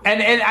 Yeah,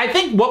 and I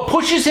think what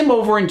pushes him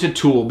over into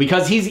Tool,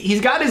 because he's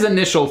got his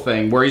initial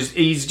thing where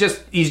he's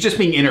just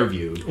being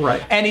interviewed.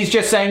 Right. And he's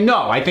just saying,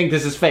 no, I think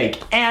this is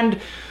fake. And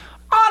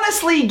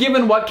honestly,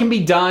 given what can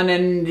be done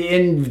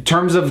in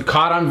terms of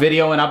caught on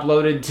video and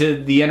uploaded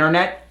to the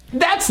internet,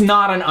 that's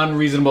not an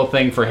unreasonable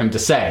thing for him to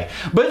say.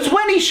 But it's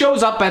when he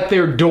shows up at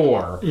their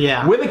door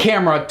with a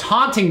camera,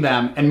 taunting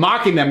them and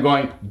mocking them,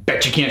 going,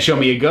 bet you can't show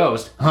me a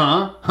ghost.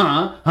 Huh?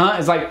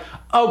 It's like,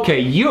 okay,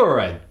 you're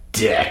a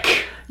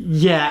dick.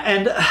 Yeah,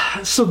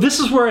 and so this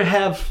is where I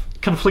have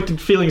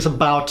conflicted feelings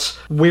about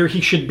where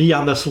he should be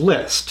on this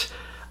list.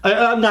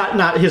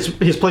 Not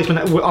his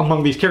placement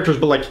among these characters,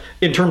 but like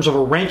in terms of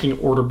a ranking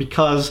order,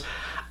 because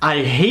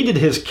I hated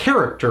his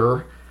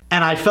character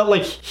and I felt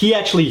like he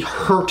actually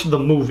hurt the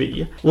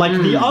movie. Like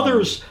the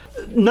others,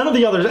 none of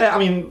the others, I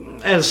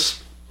mean,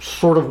 as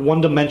sort of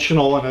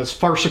one-dimensional and as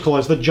farcical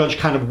as the judge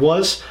kind of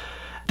was,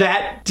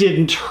 that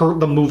didn't hurt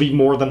the movie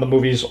more than the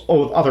movie's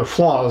other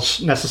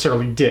flaws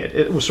necessarily did.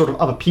 It was sort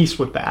of a piece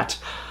with that.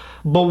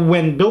 But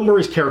when Bill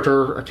Murray's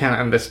character,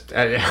 and this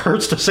it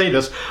hurts to say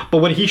this, but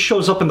when he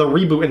shows up in the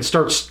reboot and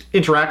starts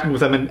interacting with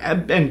them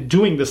and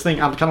doing this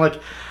thing, I'm kind of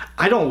like,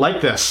 I don't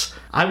like this.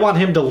 I want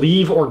him to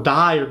leave or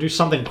die or do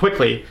something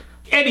quickly.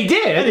 And he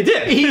did.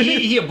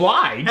 He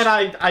obliged. And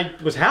I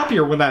was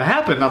happier when that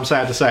happened, I'm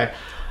sad to say.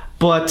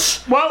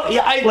 But... Well,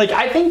 yeah,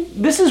 I think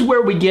this is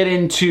where we get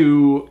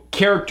into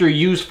character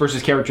use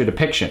versus character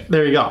depiction.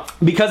 There you go.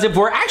 Because if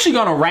we're actually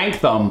going to rank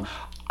them,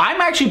 I'm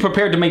actually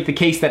prepared to make the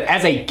case that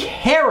as a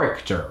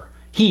character,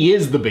 he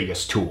is the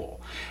biggest tool.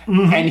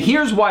 And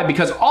here's why,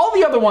 because all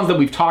the other ones that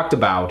we've talked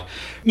about,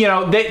 you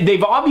know,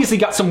 they've obviously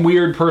got some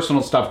weird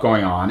personal stuff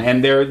going on,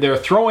 and they're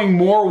throwing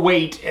more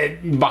weight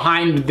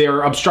behind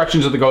their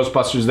obstructions of the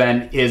Ghostbusters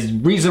than is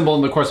reasonable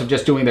in the course of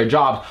just doing their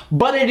jobs.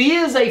 But it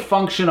is a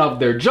function of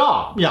their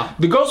job. Yeah.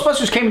 The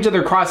Ghostbusters came into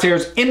their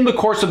crosshairs in the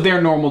course of their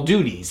normal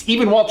duties.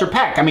 Even Walter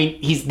Peck, I mean,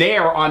 he's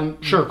there on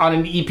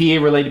an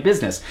EPA-related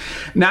business.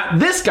 Now,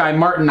 this guy,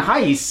 Martin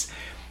Heiss,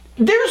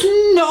 there's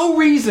no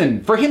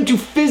reason for him to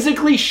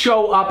physically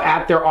show up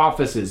at their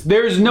offices.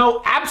 There's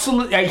no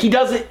absolute... he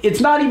doesn't... It's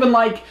not even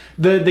like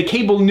the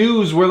cable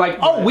news where like,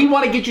 oh, we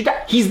want to get you down.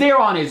 He's there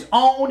on his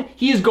own.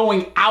 He is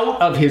going out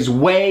of his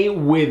way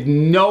with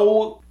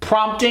no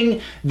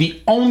prompting.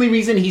 The only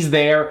reason he's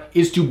there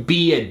is to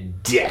be a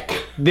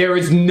dick. There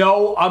is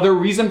no other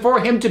reason for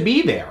him to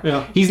be there.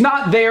 Yeah. He's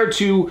not there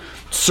to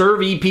serve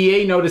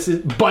EPA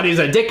notices, but is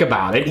a dick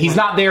about it. He's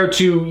not there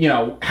to, you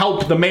know,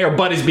 help the mayor,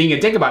 but is being a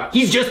dick about it.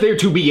 He's just there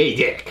to be a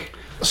dick.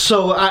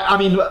 So, I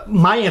mean,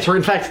 my answer,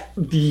 in fact,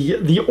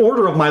 the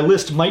order of my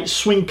list might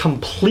swing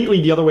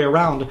completely the other way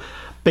around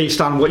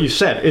based on what you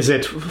said. Is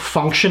it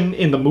function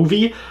in the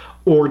movie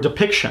or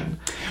depiction?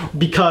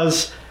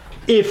 Because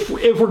if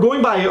we're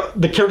going by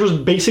the character's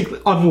basic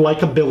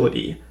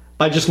unlikability,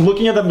 by just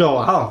looking at them and go,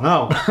 oh,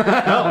 no,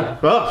 no,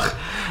 ugh,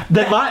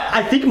 then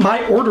I think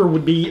my order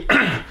would be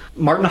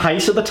Martin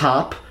Heiss at the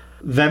top,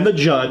 then the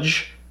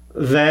judge,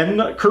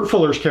 then Kurt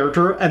Fuller's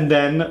character, and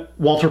then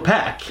Walter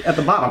Peck at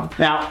the bottom.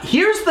 Now,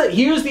 here's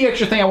the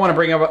extra thing I want to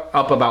bring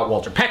up about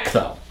Walter Peck,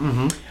 though.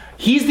 Mm-hmm.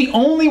 He's the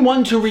only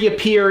one to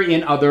reappear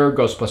in other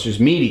Ghostbusters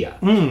media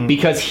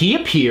because he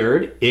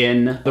appeared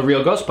in The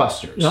Real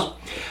Ghostbusters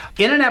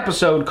in an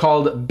episode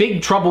called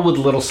Big Trouble with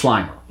Little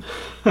Slimer.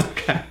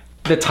 Okay.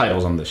 The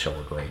titles on this show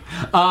are great.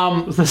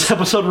 Was this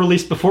episode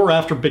released before or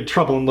after Big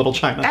Trouble in Little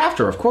China?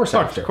 After, of course,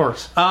 after. Of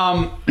course.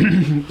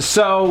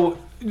 So,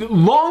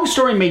 long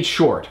story made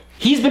short,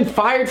 he's been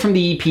fired from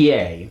the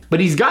EPA,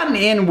 but he's gotten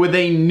in with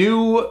a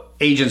new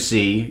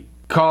agency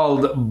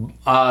called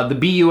the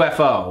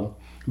BUFO,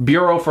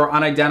 Bureau for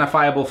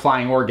Unidentifiable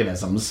Flying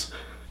Organisms.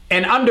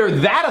 And under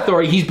that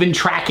authority, he's been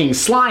tracking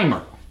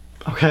Slimer.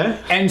 Okay.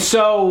 And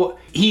so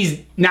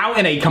he's now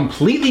in a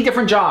completely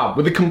different job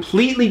with a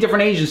completely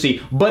different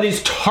agency, but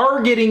is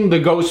targeting the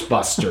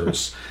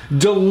Ghostbusters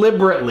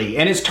deliberately,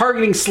 and is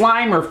targeting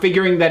Slimer,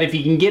 figuring that if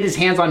he can get his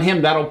hands on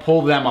him, that'll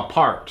pull them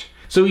apart.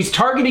 So he's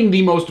targeting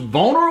the most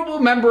vulnerable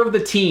member of the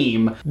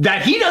team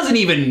that he doesn't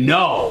even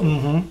know.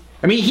 Mm-hmm.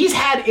 I mean, he's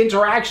had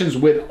interactions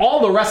with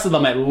all the rest of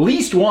them at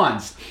least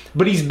once,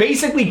 but he's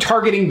basically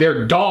targeting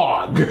their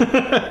dog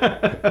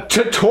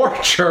to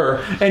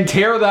torture and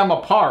tear them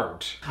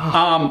apart.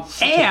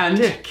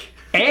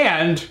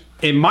 And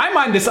in my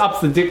mind, this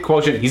ups the dick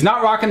quotient. He's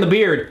not rocking the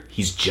beard.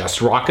 He's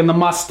just rocking the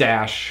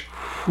mustache.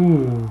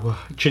 Ooh.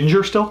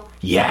 Ginger still?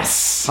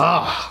 Yes.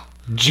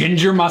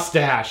 Ginger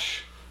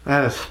mustache.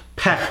 That is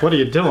Peck. What are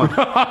you doing?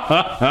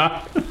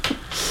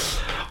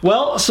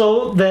 Well,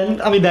 so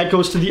then, I mean, that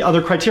goes to the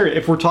other criteria.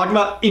 If we're talking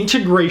about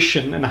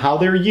integration and how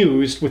they're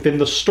used within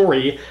the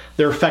story,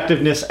 their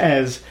effectiveness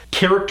as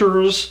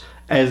characters,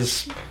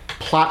 as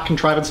plot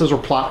contrivances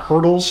or plot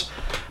hurdles,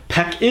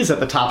 Peck is at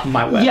the top of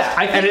my list. Yeah,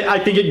 I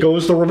think it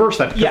goes the reverse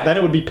then. Yeah. Then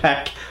it would be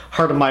Peck,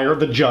 Hardemeyer,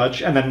 the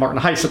judge, and then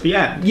Martin Heiss at the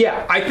end.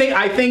 Yeah, I think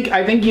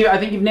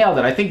you've nailed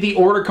it. I think the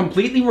order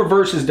completely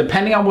reverses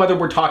depending on whether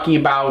we're talking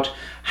about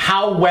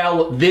how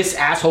well this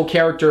asshole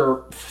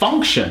character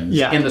functions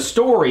in the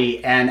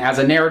story and as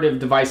a narrative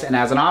device and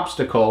as an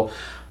obstacle,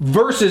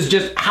 versus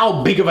just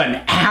how big of an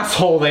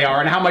asshole they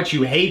are and how much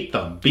you hate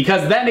them.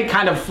 Because then it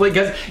kind of...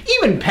 Because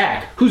even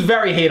Peck, who's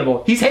very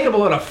hateable, he's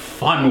hateable in a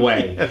fun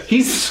way. Yes.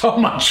 He's so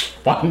much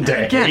fun to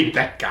hate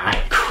that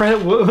guy.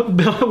 Credit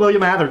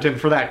William Atherton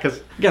for that,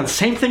 because, again,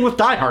 same thing with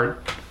Die Hard.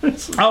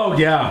 Oh,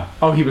 yeah.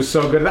 Oh, he was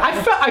so good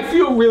at that. I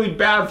feel really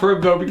bad for him,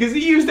 though, because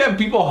he used to have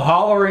people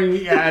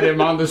hollering at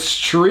him on the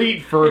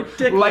street for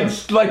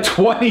like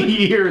 20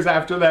 years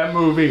after that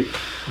movie.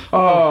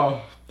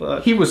 Oh...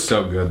 But he was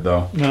so good,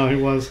 though. No,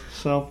 he was.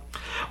 So,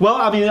 well,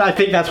 I mean, I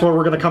think that's where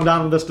we're going to come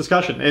down in this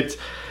discussion.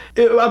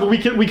 I mean,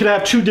 we could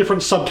have two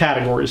different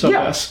subcategories of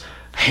this.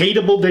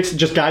 Hateable dicks,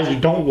 just guys you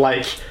don't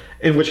like.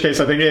 In which case,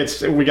 I think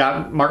we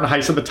got Martin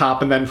Heiss at the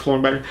top, and then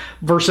Florenberg,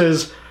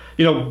 versus,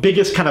 you know,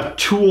 biggest kind of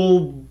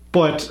tool,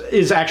 but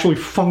is actually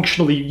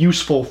functionally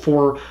useful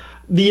for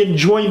the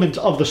enjoyment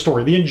of the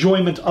story, the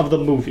enjoyment of the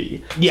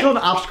movie. Yeah. It's still an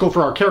obstacle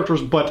for our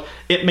characters, but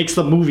it makes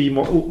the movie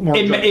more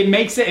it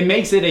makes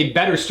it a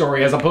better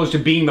story as opposed to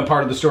being the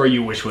part of the story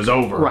you wish was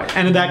over. Right.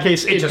 And in that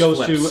case, it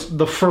goes flips. To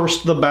the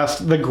first, the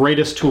best, the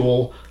greatest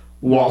tool,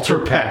 Walter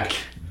Peck.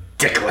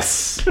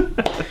 Ridiculous.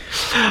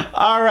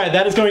 All right,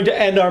 that is going to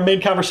end our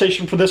main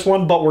conversation for this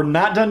one, but we're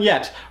not done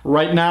yet.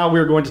 Right now,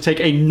 we're going to take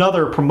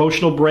another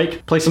promotional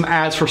break, play some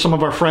ads for some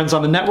of our friends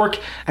on the network,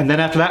 and then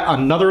after that,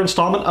 another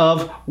installment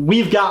of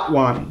We've Got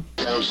One.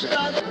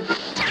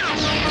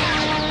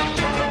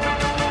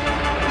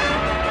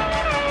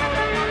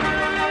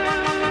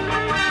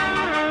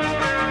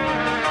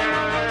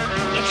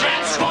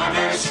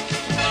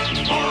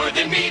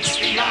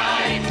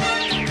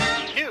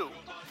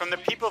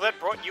 that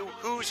brought you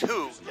Who's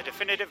Who, the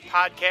definitive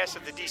podcast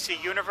of the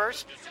DC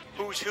Universe,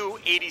 Who's Who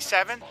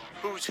 87,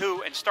 Who's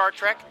Who in Star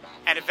Trek,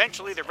 and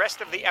eventually the rest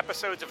of the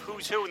episodes of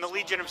Who's Who in the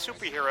Legion of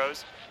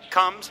Superheroes,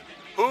 comes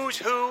Who's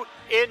Who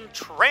in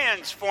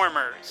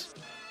Transformers.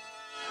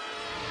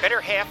 Better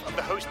half of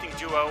the hosting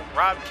duo,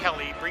 Rob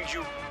Kelly, brings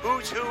you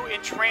Who's Who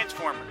in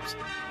Transformers.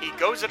 He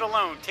goes it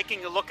alone,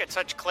 taking a look at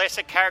such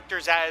classic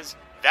characters as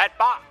that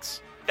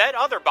box, that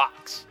other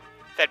box,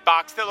 that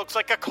box that looks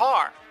like a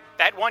car,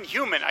 that one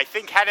human I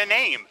think had a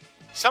name,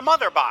 some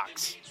other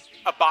box,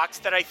 a box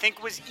that I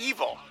think was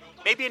evil,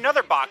 maybe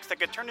another box that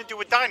could turn into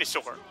a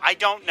dinosaur. I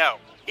don't know.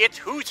 It's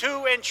Who's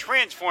Who in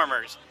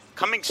Transformers,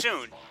 coming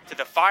soon to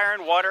the Fire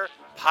and Water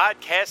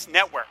Podcast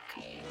Network.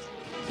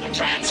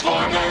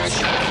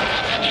 Transformers,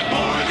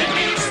 more than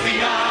meets the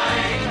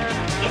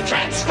eye. The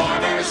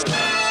Transformers.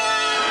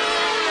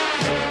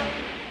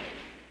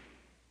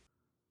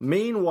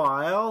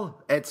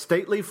 Meanwhile, at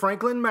stately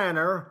Franklin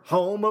Manor,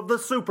 home of the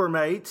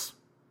Supermates.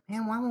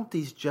 Man, why won't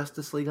these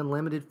Justice League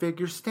Unlimited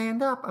figures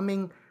stand up? I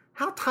mean,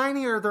 how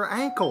tiny are their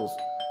ankles?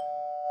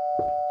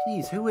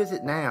 Geez, who is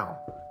it now?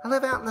 I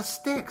live out in the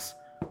sticks.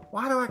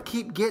 Why do I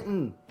keep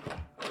getting...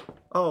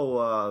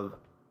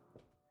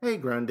 Hey,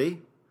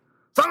 Grundy.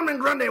 Solomon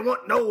Grundy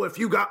want to know if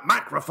you got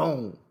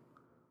microphone.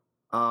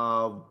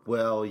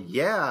 Well,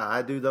 yeah,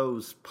 I do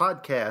those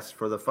podcasts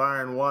for the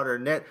Fire and Water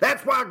Net.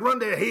 That's why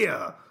Grundy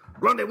here.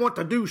 Grundy want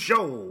to do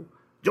show.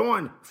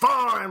 Join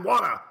Fire and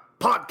Water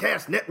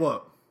Podcast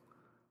Network.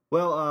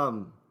 Well,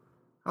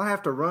 I'll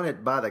have to run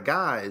it by the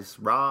guys,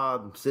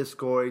 Rob,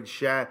 Siskoid,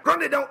 Shag.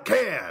 Grundy don't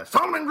care.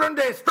 Solomon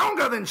Grundy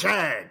stronger than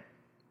Shag.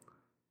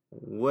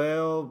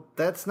 Well,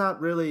 that's not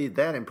really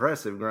that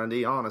impressive,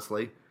 Grundy,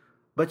 honestly.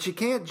 But you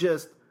can't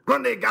just...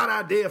 Grundy got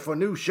idea for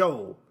new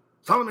show.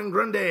 Solomon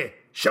Grundy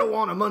show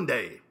on a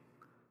Monday.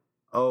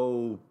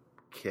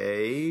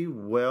 Okay,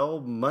 well,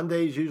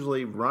 Monday's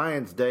usually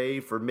Ryan's day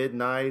for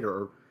midnight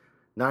or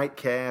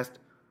nightcast.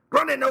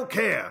 Grundy no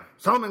care.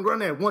 Solomon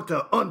Grundy want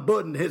to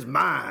unburden his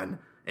mind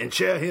and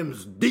share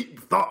his deep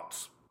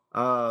thoughts.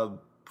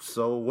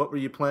 So what were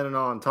you planning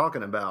on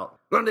talking about?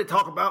 Grundy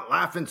talk about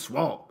life in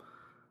swamp,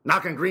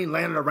 knocking Green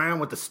Lantern around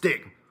with a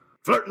stick,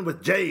 flirting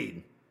with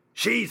Jade.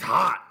 She's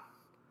hot.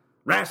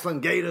 Wrestling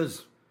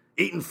gators,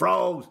 eating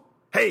frogs.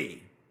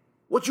 Hey,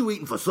 what you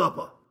eating for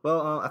supper?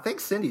 Well, I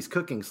think Cindy's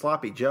cooking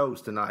Sloppy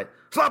Joes tonight.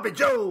 Sloppy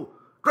Joe?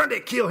 Grundy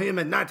killed him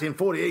in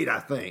 1948, I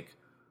think.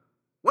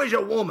 Where's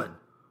your woman?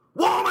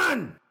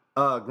 Woman!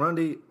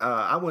 Grundy,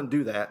 I wouldn't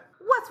do that.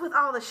 What's with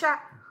all the shot?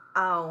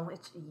 Oh,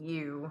 it's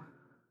you.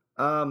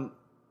 Honey,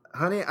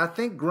 I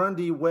think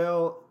Grundy,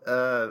 well,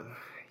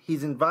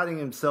 he's inviting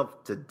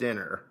himself to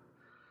dinner.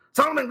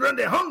 Solomon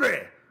Grundy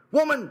hungry!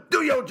 Woman,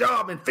 do your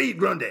job and feed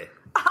Grundy.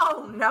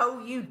 Oh, no,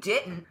 you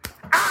didn't.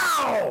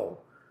 Ow!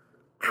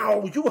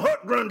 Ow, you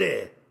hurt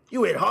Grundy.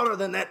 You hit harder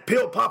than that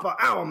pill popper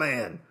owl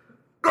man.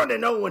 Grundy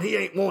know when he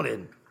ain't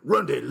wanted.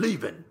 Grundy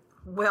leaving.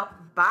 Well,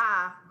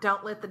 bye.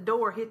 Don't let the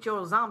door hit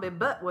your zombie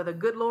butt where the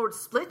good Lord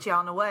split you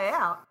on the way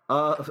out.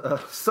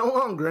 So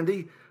long,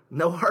 Grundy.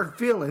 No hard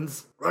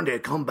feelings. Grundy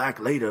come back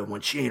later when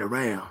she ain't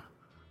around.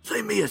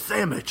 Save me a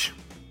sandwich.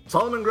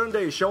 Solomon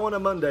Grundy show on a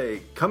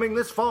Monday, coming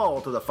this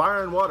fall to the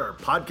Fire and Water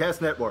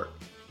Podcast Network.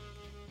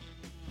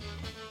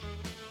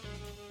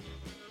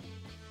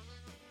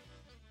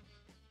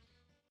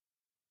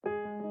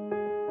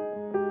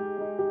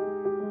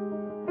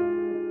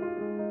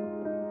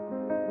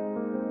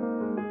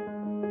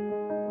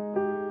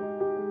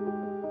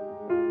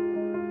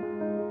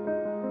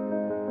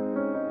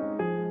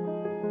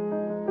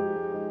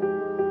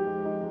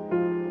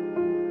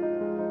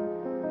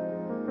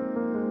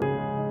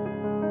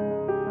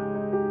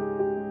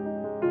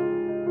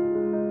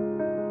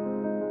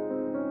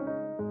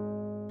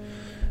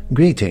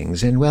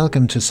 Greetings and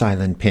welcome to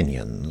Silent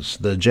Pinions,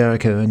 the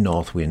Jericho and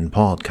Northwind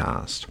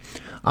podcast.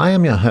 I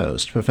am your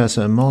host,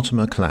 Professor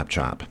Mortimer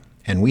Claptrap,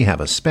 and we have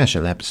a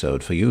special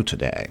episode for you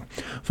today,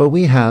 for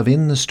we have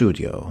in the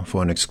studio,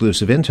 for an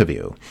exclusive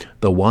interview,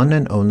 the one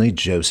and only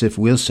Joseph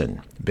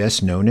Wilson,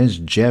 best known as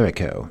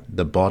Jericho,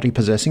 the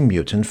body-possessing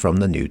mutant from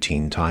the New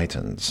Teen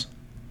Titans.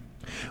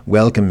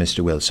 Welcome,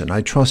 Mr. Wilson.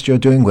 I trust you're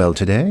doing well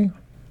today?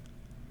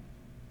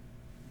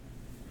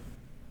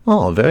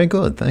 Oh, very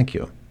good, thank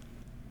you.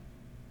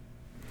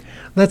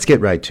 Let's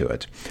get right to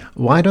it.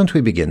 Why don't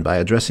we begin by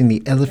addressing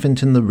the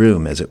elephant in the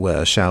room, as it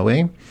were, shall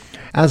we?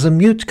 As a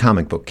mute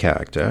comic book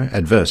character,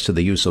 adverse to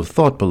the use of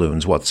thought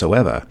balloons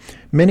whatsoever,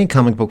 many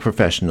comic book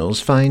professionals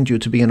find you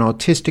to be an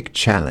artistic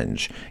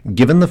challenge,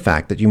 given the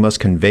fact that you must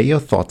convey your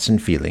thoughts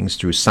and feelings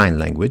through sign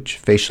language,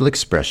 facial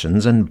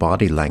expressions, and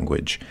body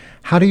language.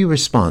 How do you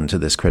respond to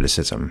this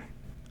criticism?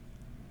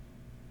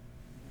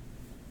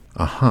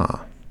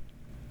 Aha.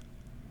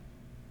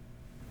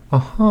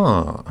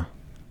 Aha.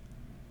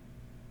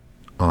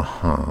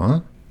 Uh-huh.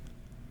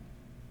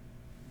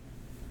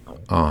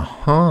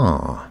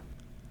 Uh-huh.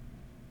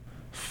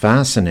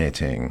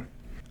 Fascinating.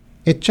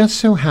 It just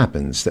so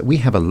happens that we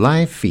have a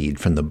live feed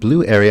from the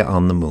blue area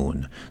on the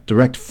moon,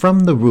 direct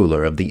from the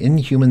ruler of the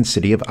inhuman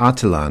city of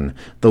Attilan,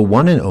 the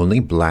one and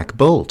only Black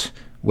Bolt.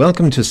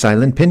 Welcome to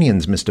Silent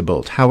Pinions, Mr.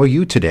 Bolt. How are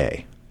you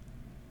today?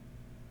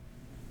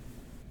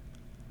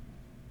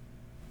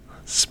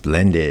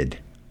 Splendid.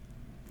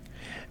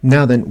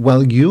 Now then,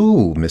 while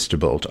you, Mr.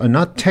 Bolt, are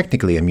not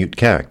technically a mute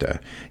character,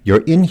 your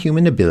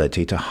inhuman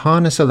ability to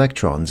harness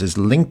electrons is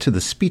linked to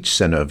the speech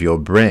center of your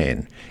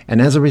brain,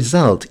 and as a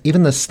result,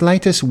 even the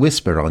slightest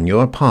whisper on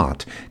your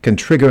part can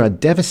trigger a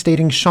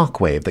devastating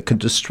shockwave that could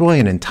destroy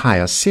an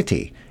entire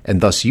city, and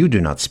thus you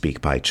do not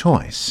speak by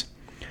choice.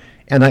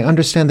 And I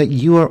understand that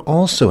you are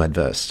also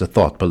adverse to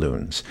thought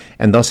balloons,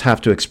 and thus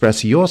have to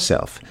express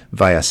yourself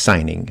via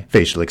signing,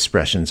 facial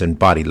expressions, and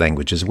body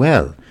language as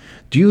well.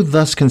 Do you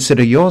thus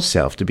consider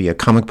yourself to be a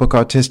comic book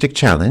artistic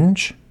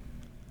challenge?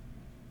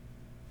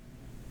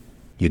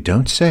 You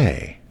don't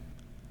say.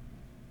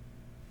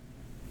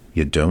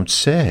 You don't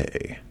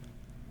say.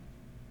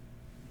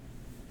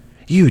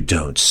 You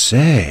don't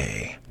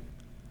say.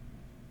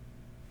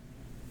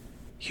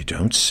 You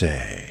don't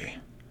say.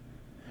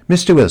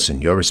 Mr.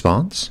 Wilson, your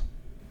response?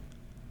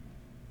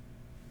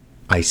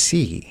 I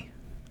see.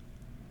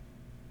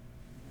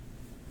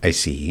 I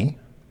see.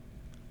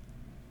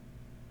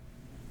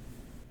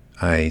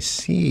 I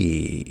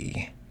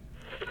see.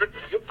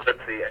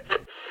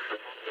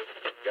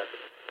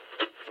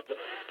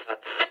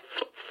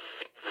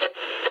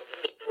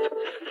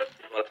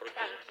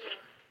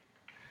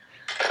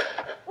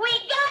 We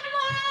got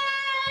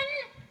one!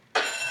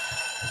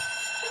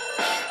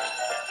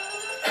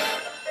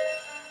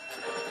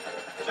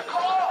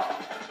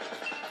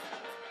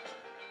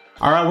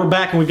 All right, we're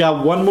back and we've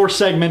got one more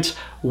segment.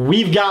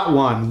 We've got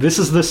one. This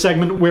is the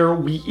segment where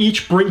we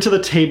each bring to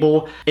the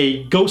table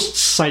a ghost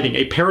sighting,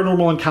 a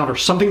paranormal encounter,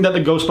 something that the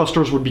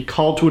Ghostbusters would be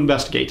called to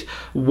investigate.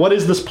 What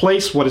is this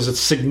place? What is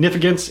its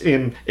significance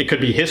in, it could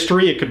be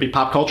history, it could be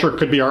pop culture, it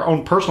could be our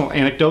own personal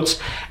anecdotes,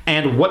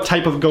 and what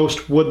type of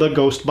ghost would the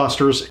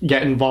Ghostbusters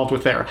get involved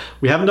with there?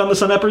 We haven't done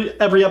this on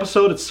every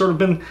episode. It's sort of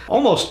been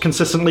almost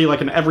consistently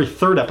like an every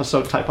third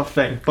episode type of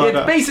thing. But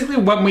it's basically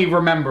when we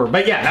remember.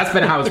 But yeah, that's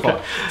been how it's Okay.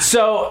 going.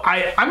 So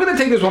I'm going to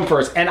take this one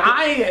first. And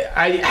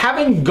I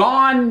having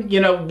gone,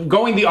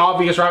 going the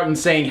obvious route and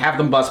saying have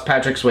them bust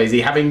Patrick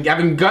Swayze, having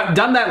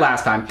done that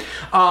last time,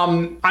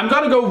 I'm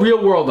going to go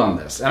real world on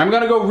this. And I'm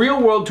going to go real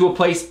world to a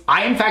place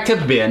I in fact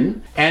have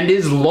been and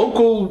is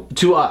local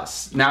to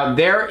us. Now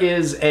there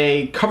is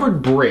a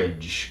covered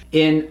bridge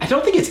in, I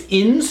don't think it's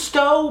in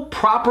Stowe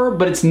proper,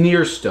 but it's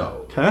near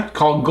Stowe. Okay.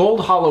 Called Gold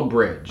Hollow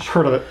Bridge.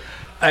 heard of it.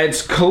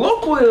 It's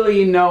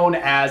colloquially known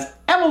as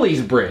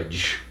Emily's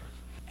Bridge.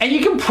 And you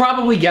can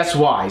probably guess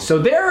why. So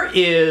there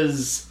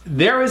is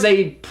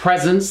a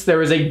presence,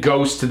 there is a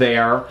ghost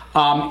there.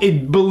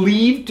 It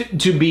believed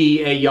to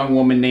be a young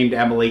woman named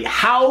Emily.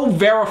 How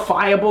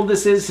verifiable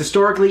this is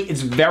historically,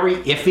 it's very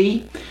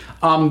iffy.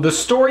 The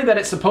story that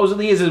it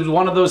supposedly is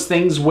one of those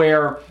things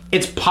where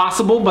it's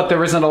possible, but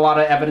there isn't a lot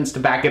of evidence to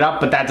back it up,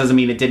 but that doesn't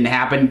mean it didn't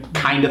happen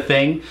kind of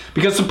thing.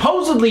 Because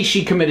supposedly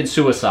she committed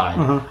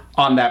suicide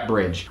on that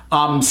bridge.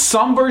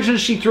 Some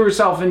versions she threw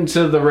herself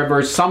into the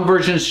river. Some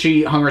versions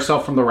she hung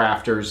herself from the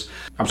rafters.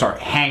 I'm sorry,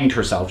 hanged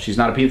herself. She's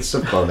not a piece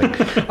of clothing.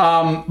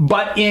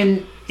 But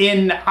in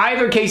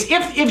either case,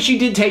 if she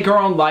did take her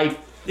own life,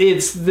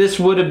 this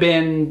would have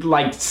been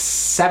like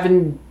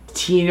 17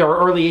 or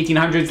early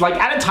 1800s, like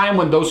at a time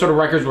when those sort of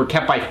records were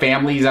kept by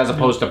families as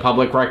opposed to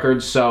public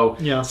records, so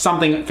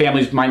something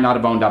families might not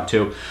have owned up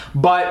to.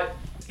 But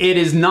it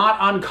is not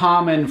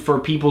uncommon for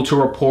people to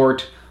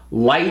report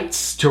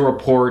lights, to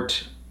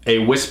report a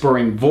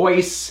whispering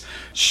voice.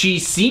 She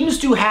seems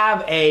to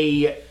have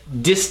a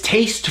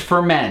distaste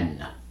for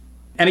men.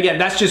 And again,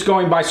 that's just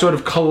going by sort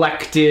of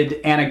collected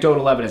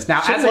anecdotal evidence. Now,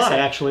 as I said,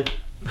 actually.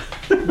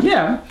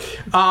 yeah.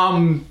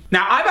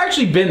 Now, I've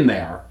actually been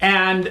there,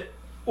 and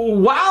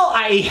while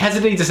I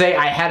hesitate to say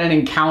I had an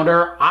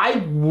encounter, I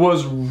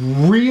was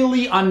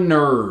really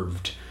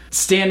unnerved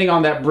standing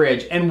on that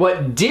bridge. And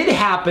what did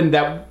happen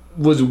that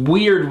was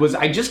weird was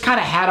I just kind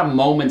of had a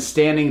moment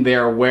standing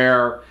there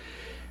where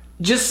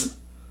just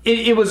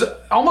it was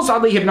almost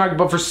oddly hypnotic,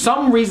 but for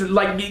some reason,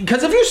 like,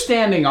 because if you're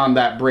standing on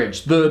that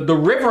bridge, the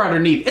river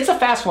underneath, it's a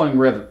fast-flowing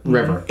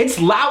river. It's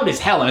loud as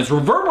hell, and it's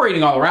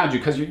reverberating all around you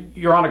because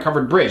you're on a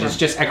covered bridge. It's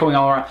just echoing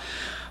all around.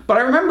 But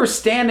I remember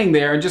standing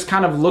there and just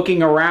kind of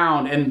looking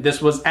around, and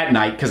this was at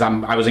night because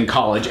I was in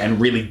college and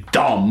really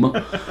dumb.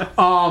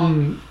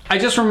 I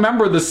just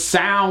remember the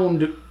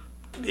sound.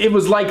 It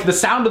was like the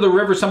sound of the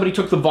river. Somebody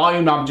took the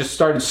volume knob and just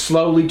started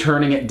slowly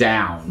turning it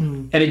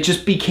down. And it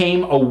just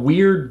became a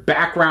weird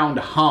background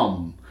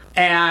hum.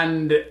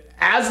 And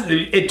as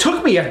it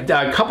took me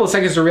a couple of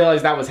seconds to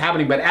realize that was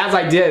happening, but as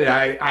I did,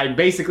 I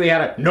basically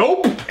had a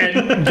nope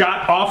and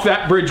got off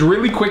that bridge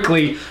really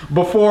quickly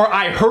before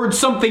I heard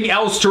something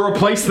else to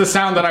replace the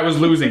sound that I was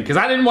losing, because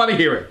I didn't want to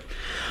hear it.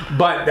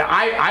 But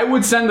I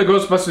would send the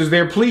Ghostbusters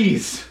there,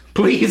 please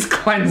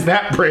cleanse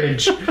that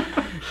bridge,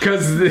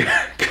 because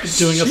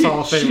doing us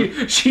all a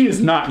favor. She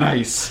is not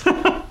nice.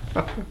 Oh,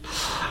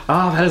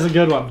 that is a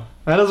good one.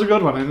 That is a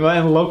good one.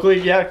 And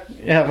locally, yeah,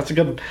 that's a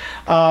good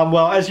one.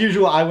 Well, as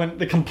usual, I went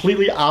the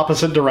completely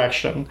opposite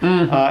direction.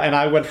 And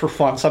I went for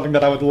fun, something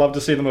that I would love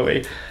to see in the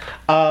movie.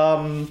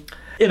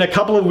 In a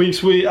couple of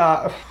weeks,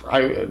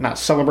 not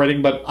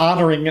celebrating, but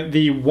honoring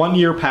the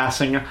 1-year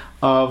passing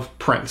of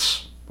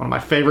Prince, one of my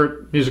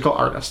favorite musical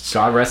artists.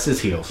 God rest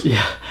his heels.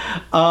 Yeah.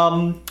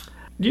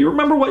 Do you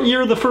remember what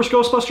year the first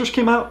Ghostbusters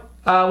came out?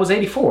 It was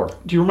 84.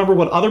 Do you remember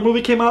what other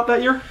movie came out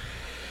that year?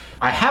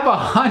 I have a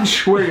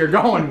hunch where you're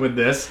going with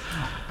this.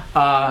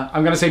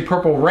 I'm going to say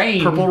Purple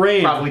Rain. Purple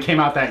Rain probably came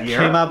out that year.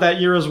 Came out that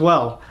year as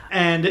well.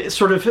 And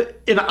sort of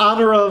in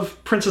honor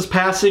of Prince's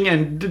passing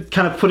and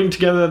kind of putting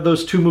together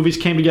those two movies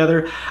came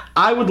together,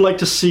 I would like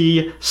to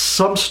see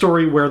some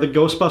story where the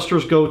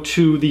Ghostbusters go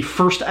to the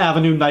First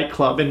Avenue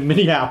nightclub in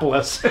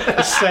Minneapolis,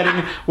 a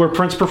setting where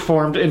Prince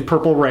performed in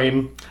Purple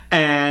Rain,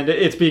 and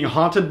it's being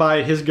haunted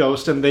by his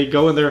ghost, and they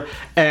go in there,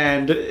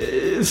 and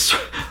it's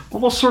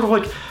almost sort of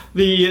like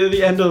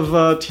the end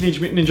of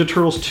Teenage Mutant Ninja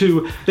Turtles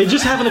 2. They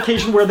just have an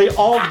occasion where they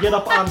all get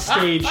up on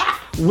stage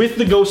with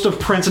the ghost of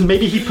Prince, and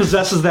maybe he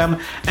possesses them,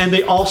 and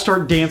they all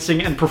start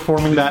dancing and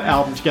performing that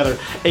album together.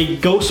 A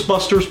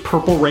Ghostbusters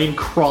Purple Rain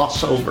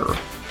crossover.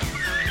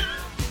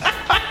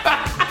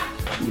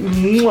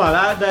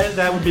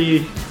 That would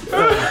be...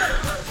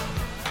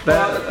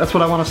 that's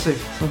what I want to see.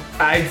 So.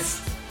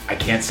 I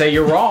can't say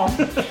you're wrong.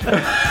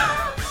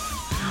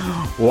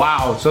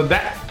 Wow, so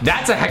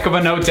that's a heck of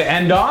a note to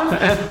end on.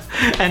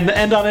 And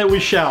end on it we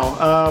shall.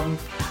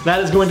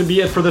 That is going to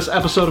be it for this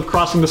episode of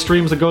Crossing the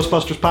Streams, the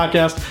Ghostbusters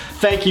podcast.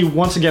 Thank you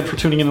once again for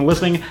tuning in and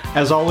listening.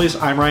 As always,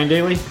 I'm Ryan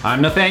Daly.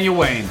 I'm Nathaniel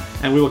Wayne.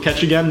 And we will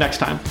catch you again next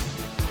time.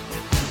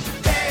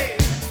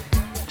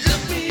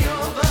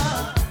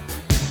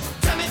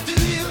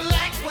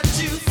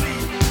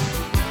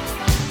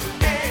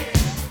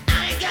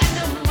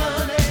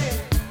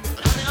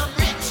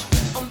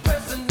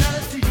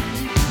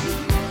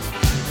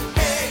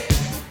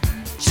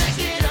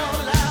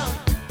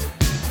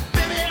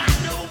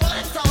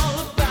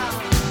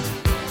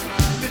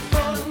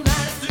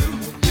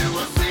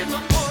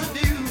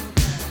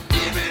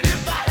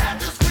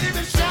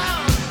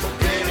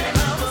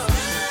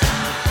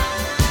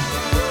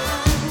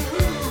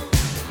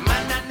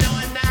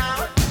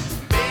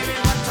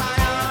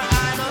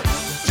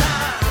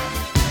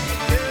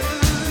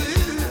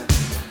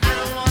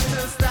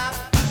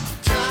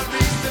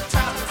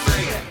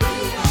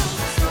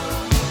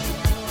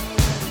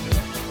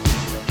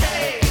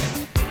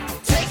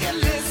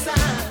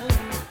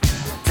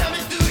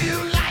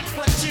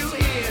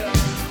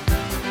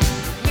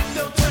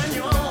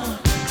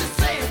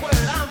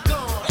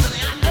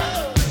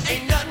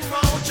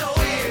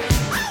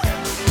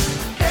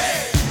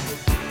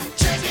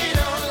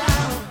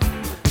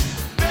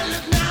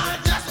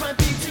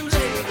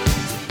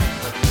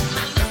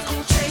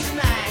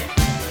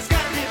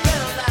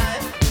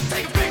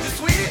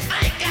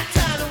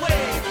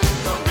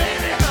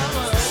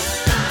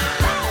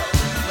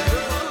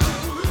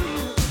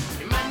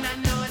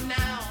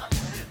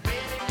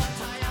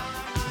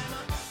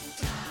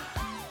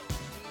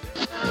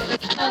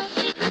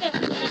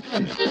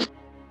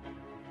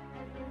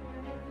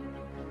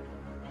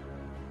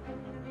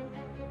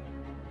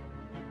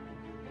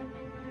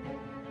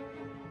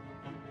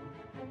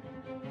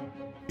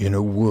 In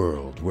a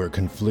world where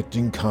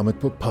conflicting comic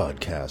book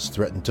podcasts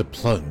threaten to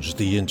plunge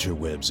the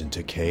interwebs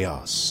into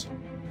chaos.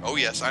 Oh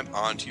yes, I'm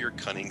onto your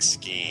cunning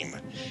scheme.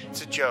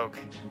 It's a joke.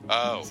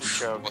 Oh, It's a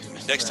joke. Well,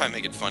 next time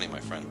make it funny, my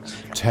friend.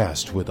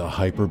 Tasked with a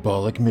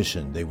hyperbolic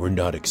mission they were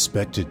not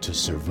expected to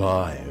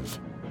survive.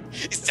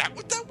 Is that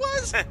what that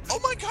was? Oh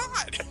my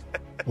god!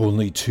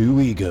 Only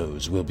two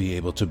egos will be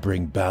able to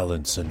bring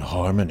balance and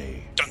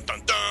harmony. Dun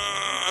dun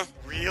dun!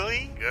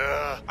 Really?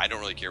 Ugh. I don't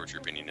really care what your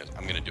opinion is.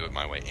 I'm gonna do it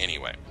my way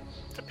anyway.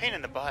 It's a pain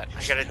in the butt.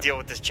 I gotta deal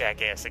with this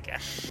jackass again.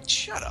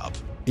 Shut up.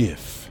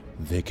 If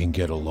they can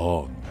get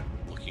along.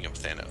 Looking up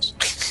Thanos.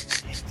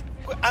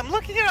 I'm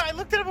looking at it. I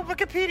looked it up on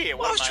Wikipedia.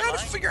 Well, I was trying to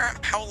figure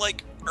out how,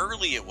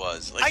 early it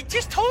was. I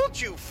just told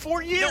you,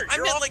 4 years. No, I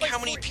You're meant, off by how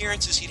many 4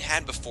 appearances he'd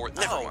had before.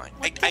 Never mind.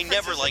 what I difference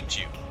never is it? liked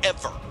you.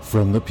 Ever.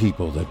 From the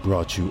people that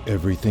brought you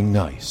Everything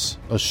Nice,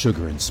 a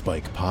Sugar and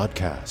Spike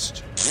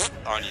podcast.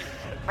 On you.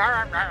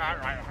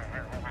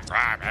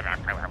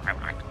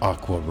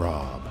 Aqua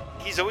Rob.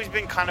 He's always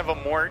been kind of a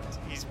mort.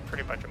 He's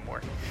pretty much a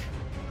mort.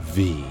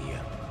 V.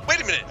 Wait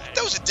a minute.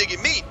 That was a dig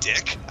at me,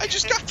 Dick. I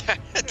just got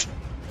that.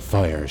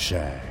 Fire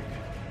Shag.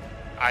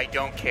 I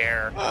don't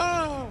care.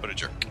 Oh, what a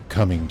jerk.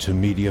 Coming to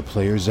media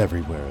players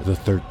everywhere the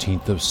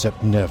 13th of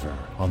September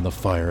on the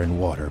Fire and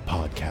Water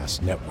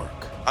Podcast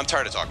Network. I'm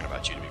tired of talking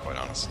about you, to be quite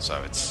honest. So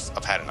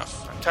I've had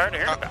enough. I'm tired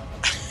of hearing about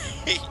I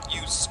hate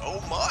you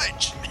so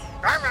much.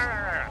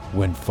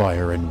 When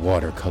fire and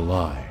water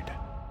collide,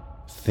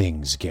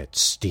 things get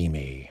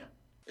steamy.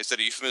 Is that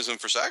a euphemism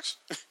for sex?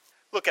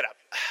 Look it up.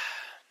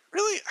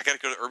 Really? I gotta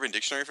go to Urban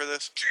Dictionary for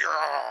this?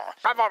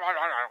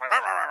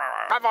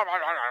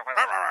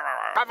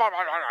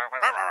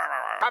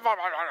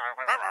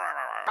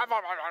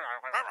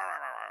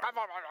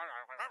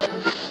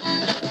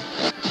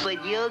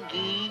 it,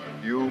 Yogi.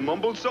 You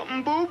mumbled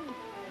something, Boob?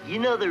 You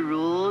know the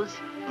rules.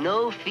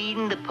 No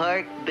feeding the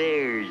park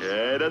bears.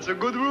 Yeah, that's a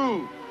good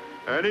rule.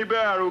 Any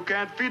bear who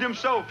can't feed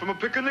himself from a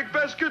picnic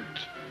basket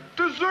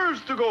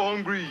deserves to go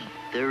hungry.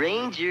 The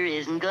ranger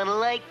isn't gonna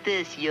like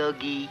this,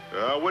 Yogi.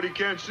 What he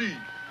can't see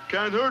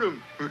can't hurt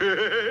him.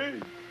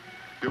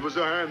 Give us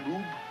a hand,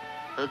 Boob.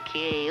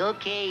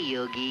 Okay,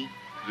 Yogi.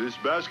 This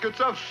basket's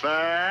a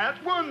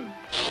fat one.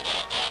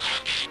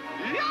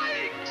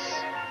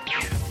 Yikes!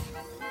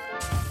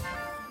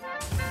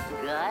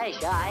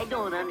 Gosh, I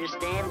don't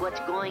understand what's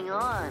going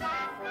on.